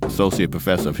Jeffries, Associate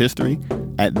Professor of History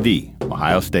at The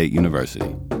Ohio State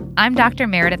University. I'm Dr.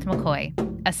 Meredith McCoy,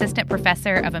 Assistant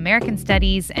Professor of American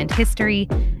Studies and History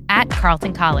at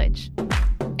Carleton College.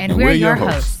 And we're your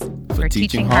hosts for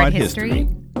Teaching Hard History,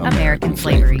 American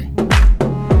Slavery.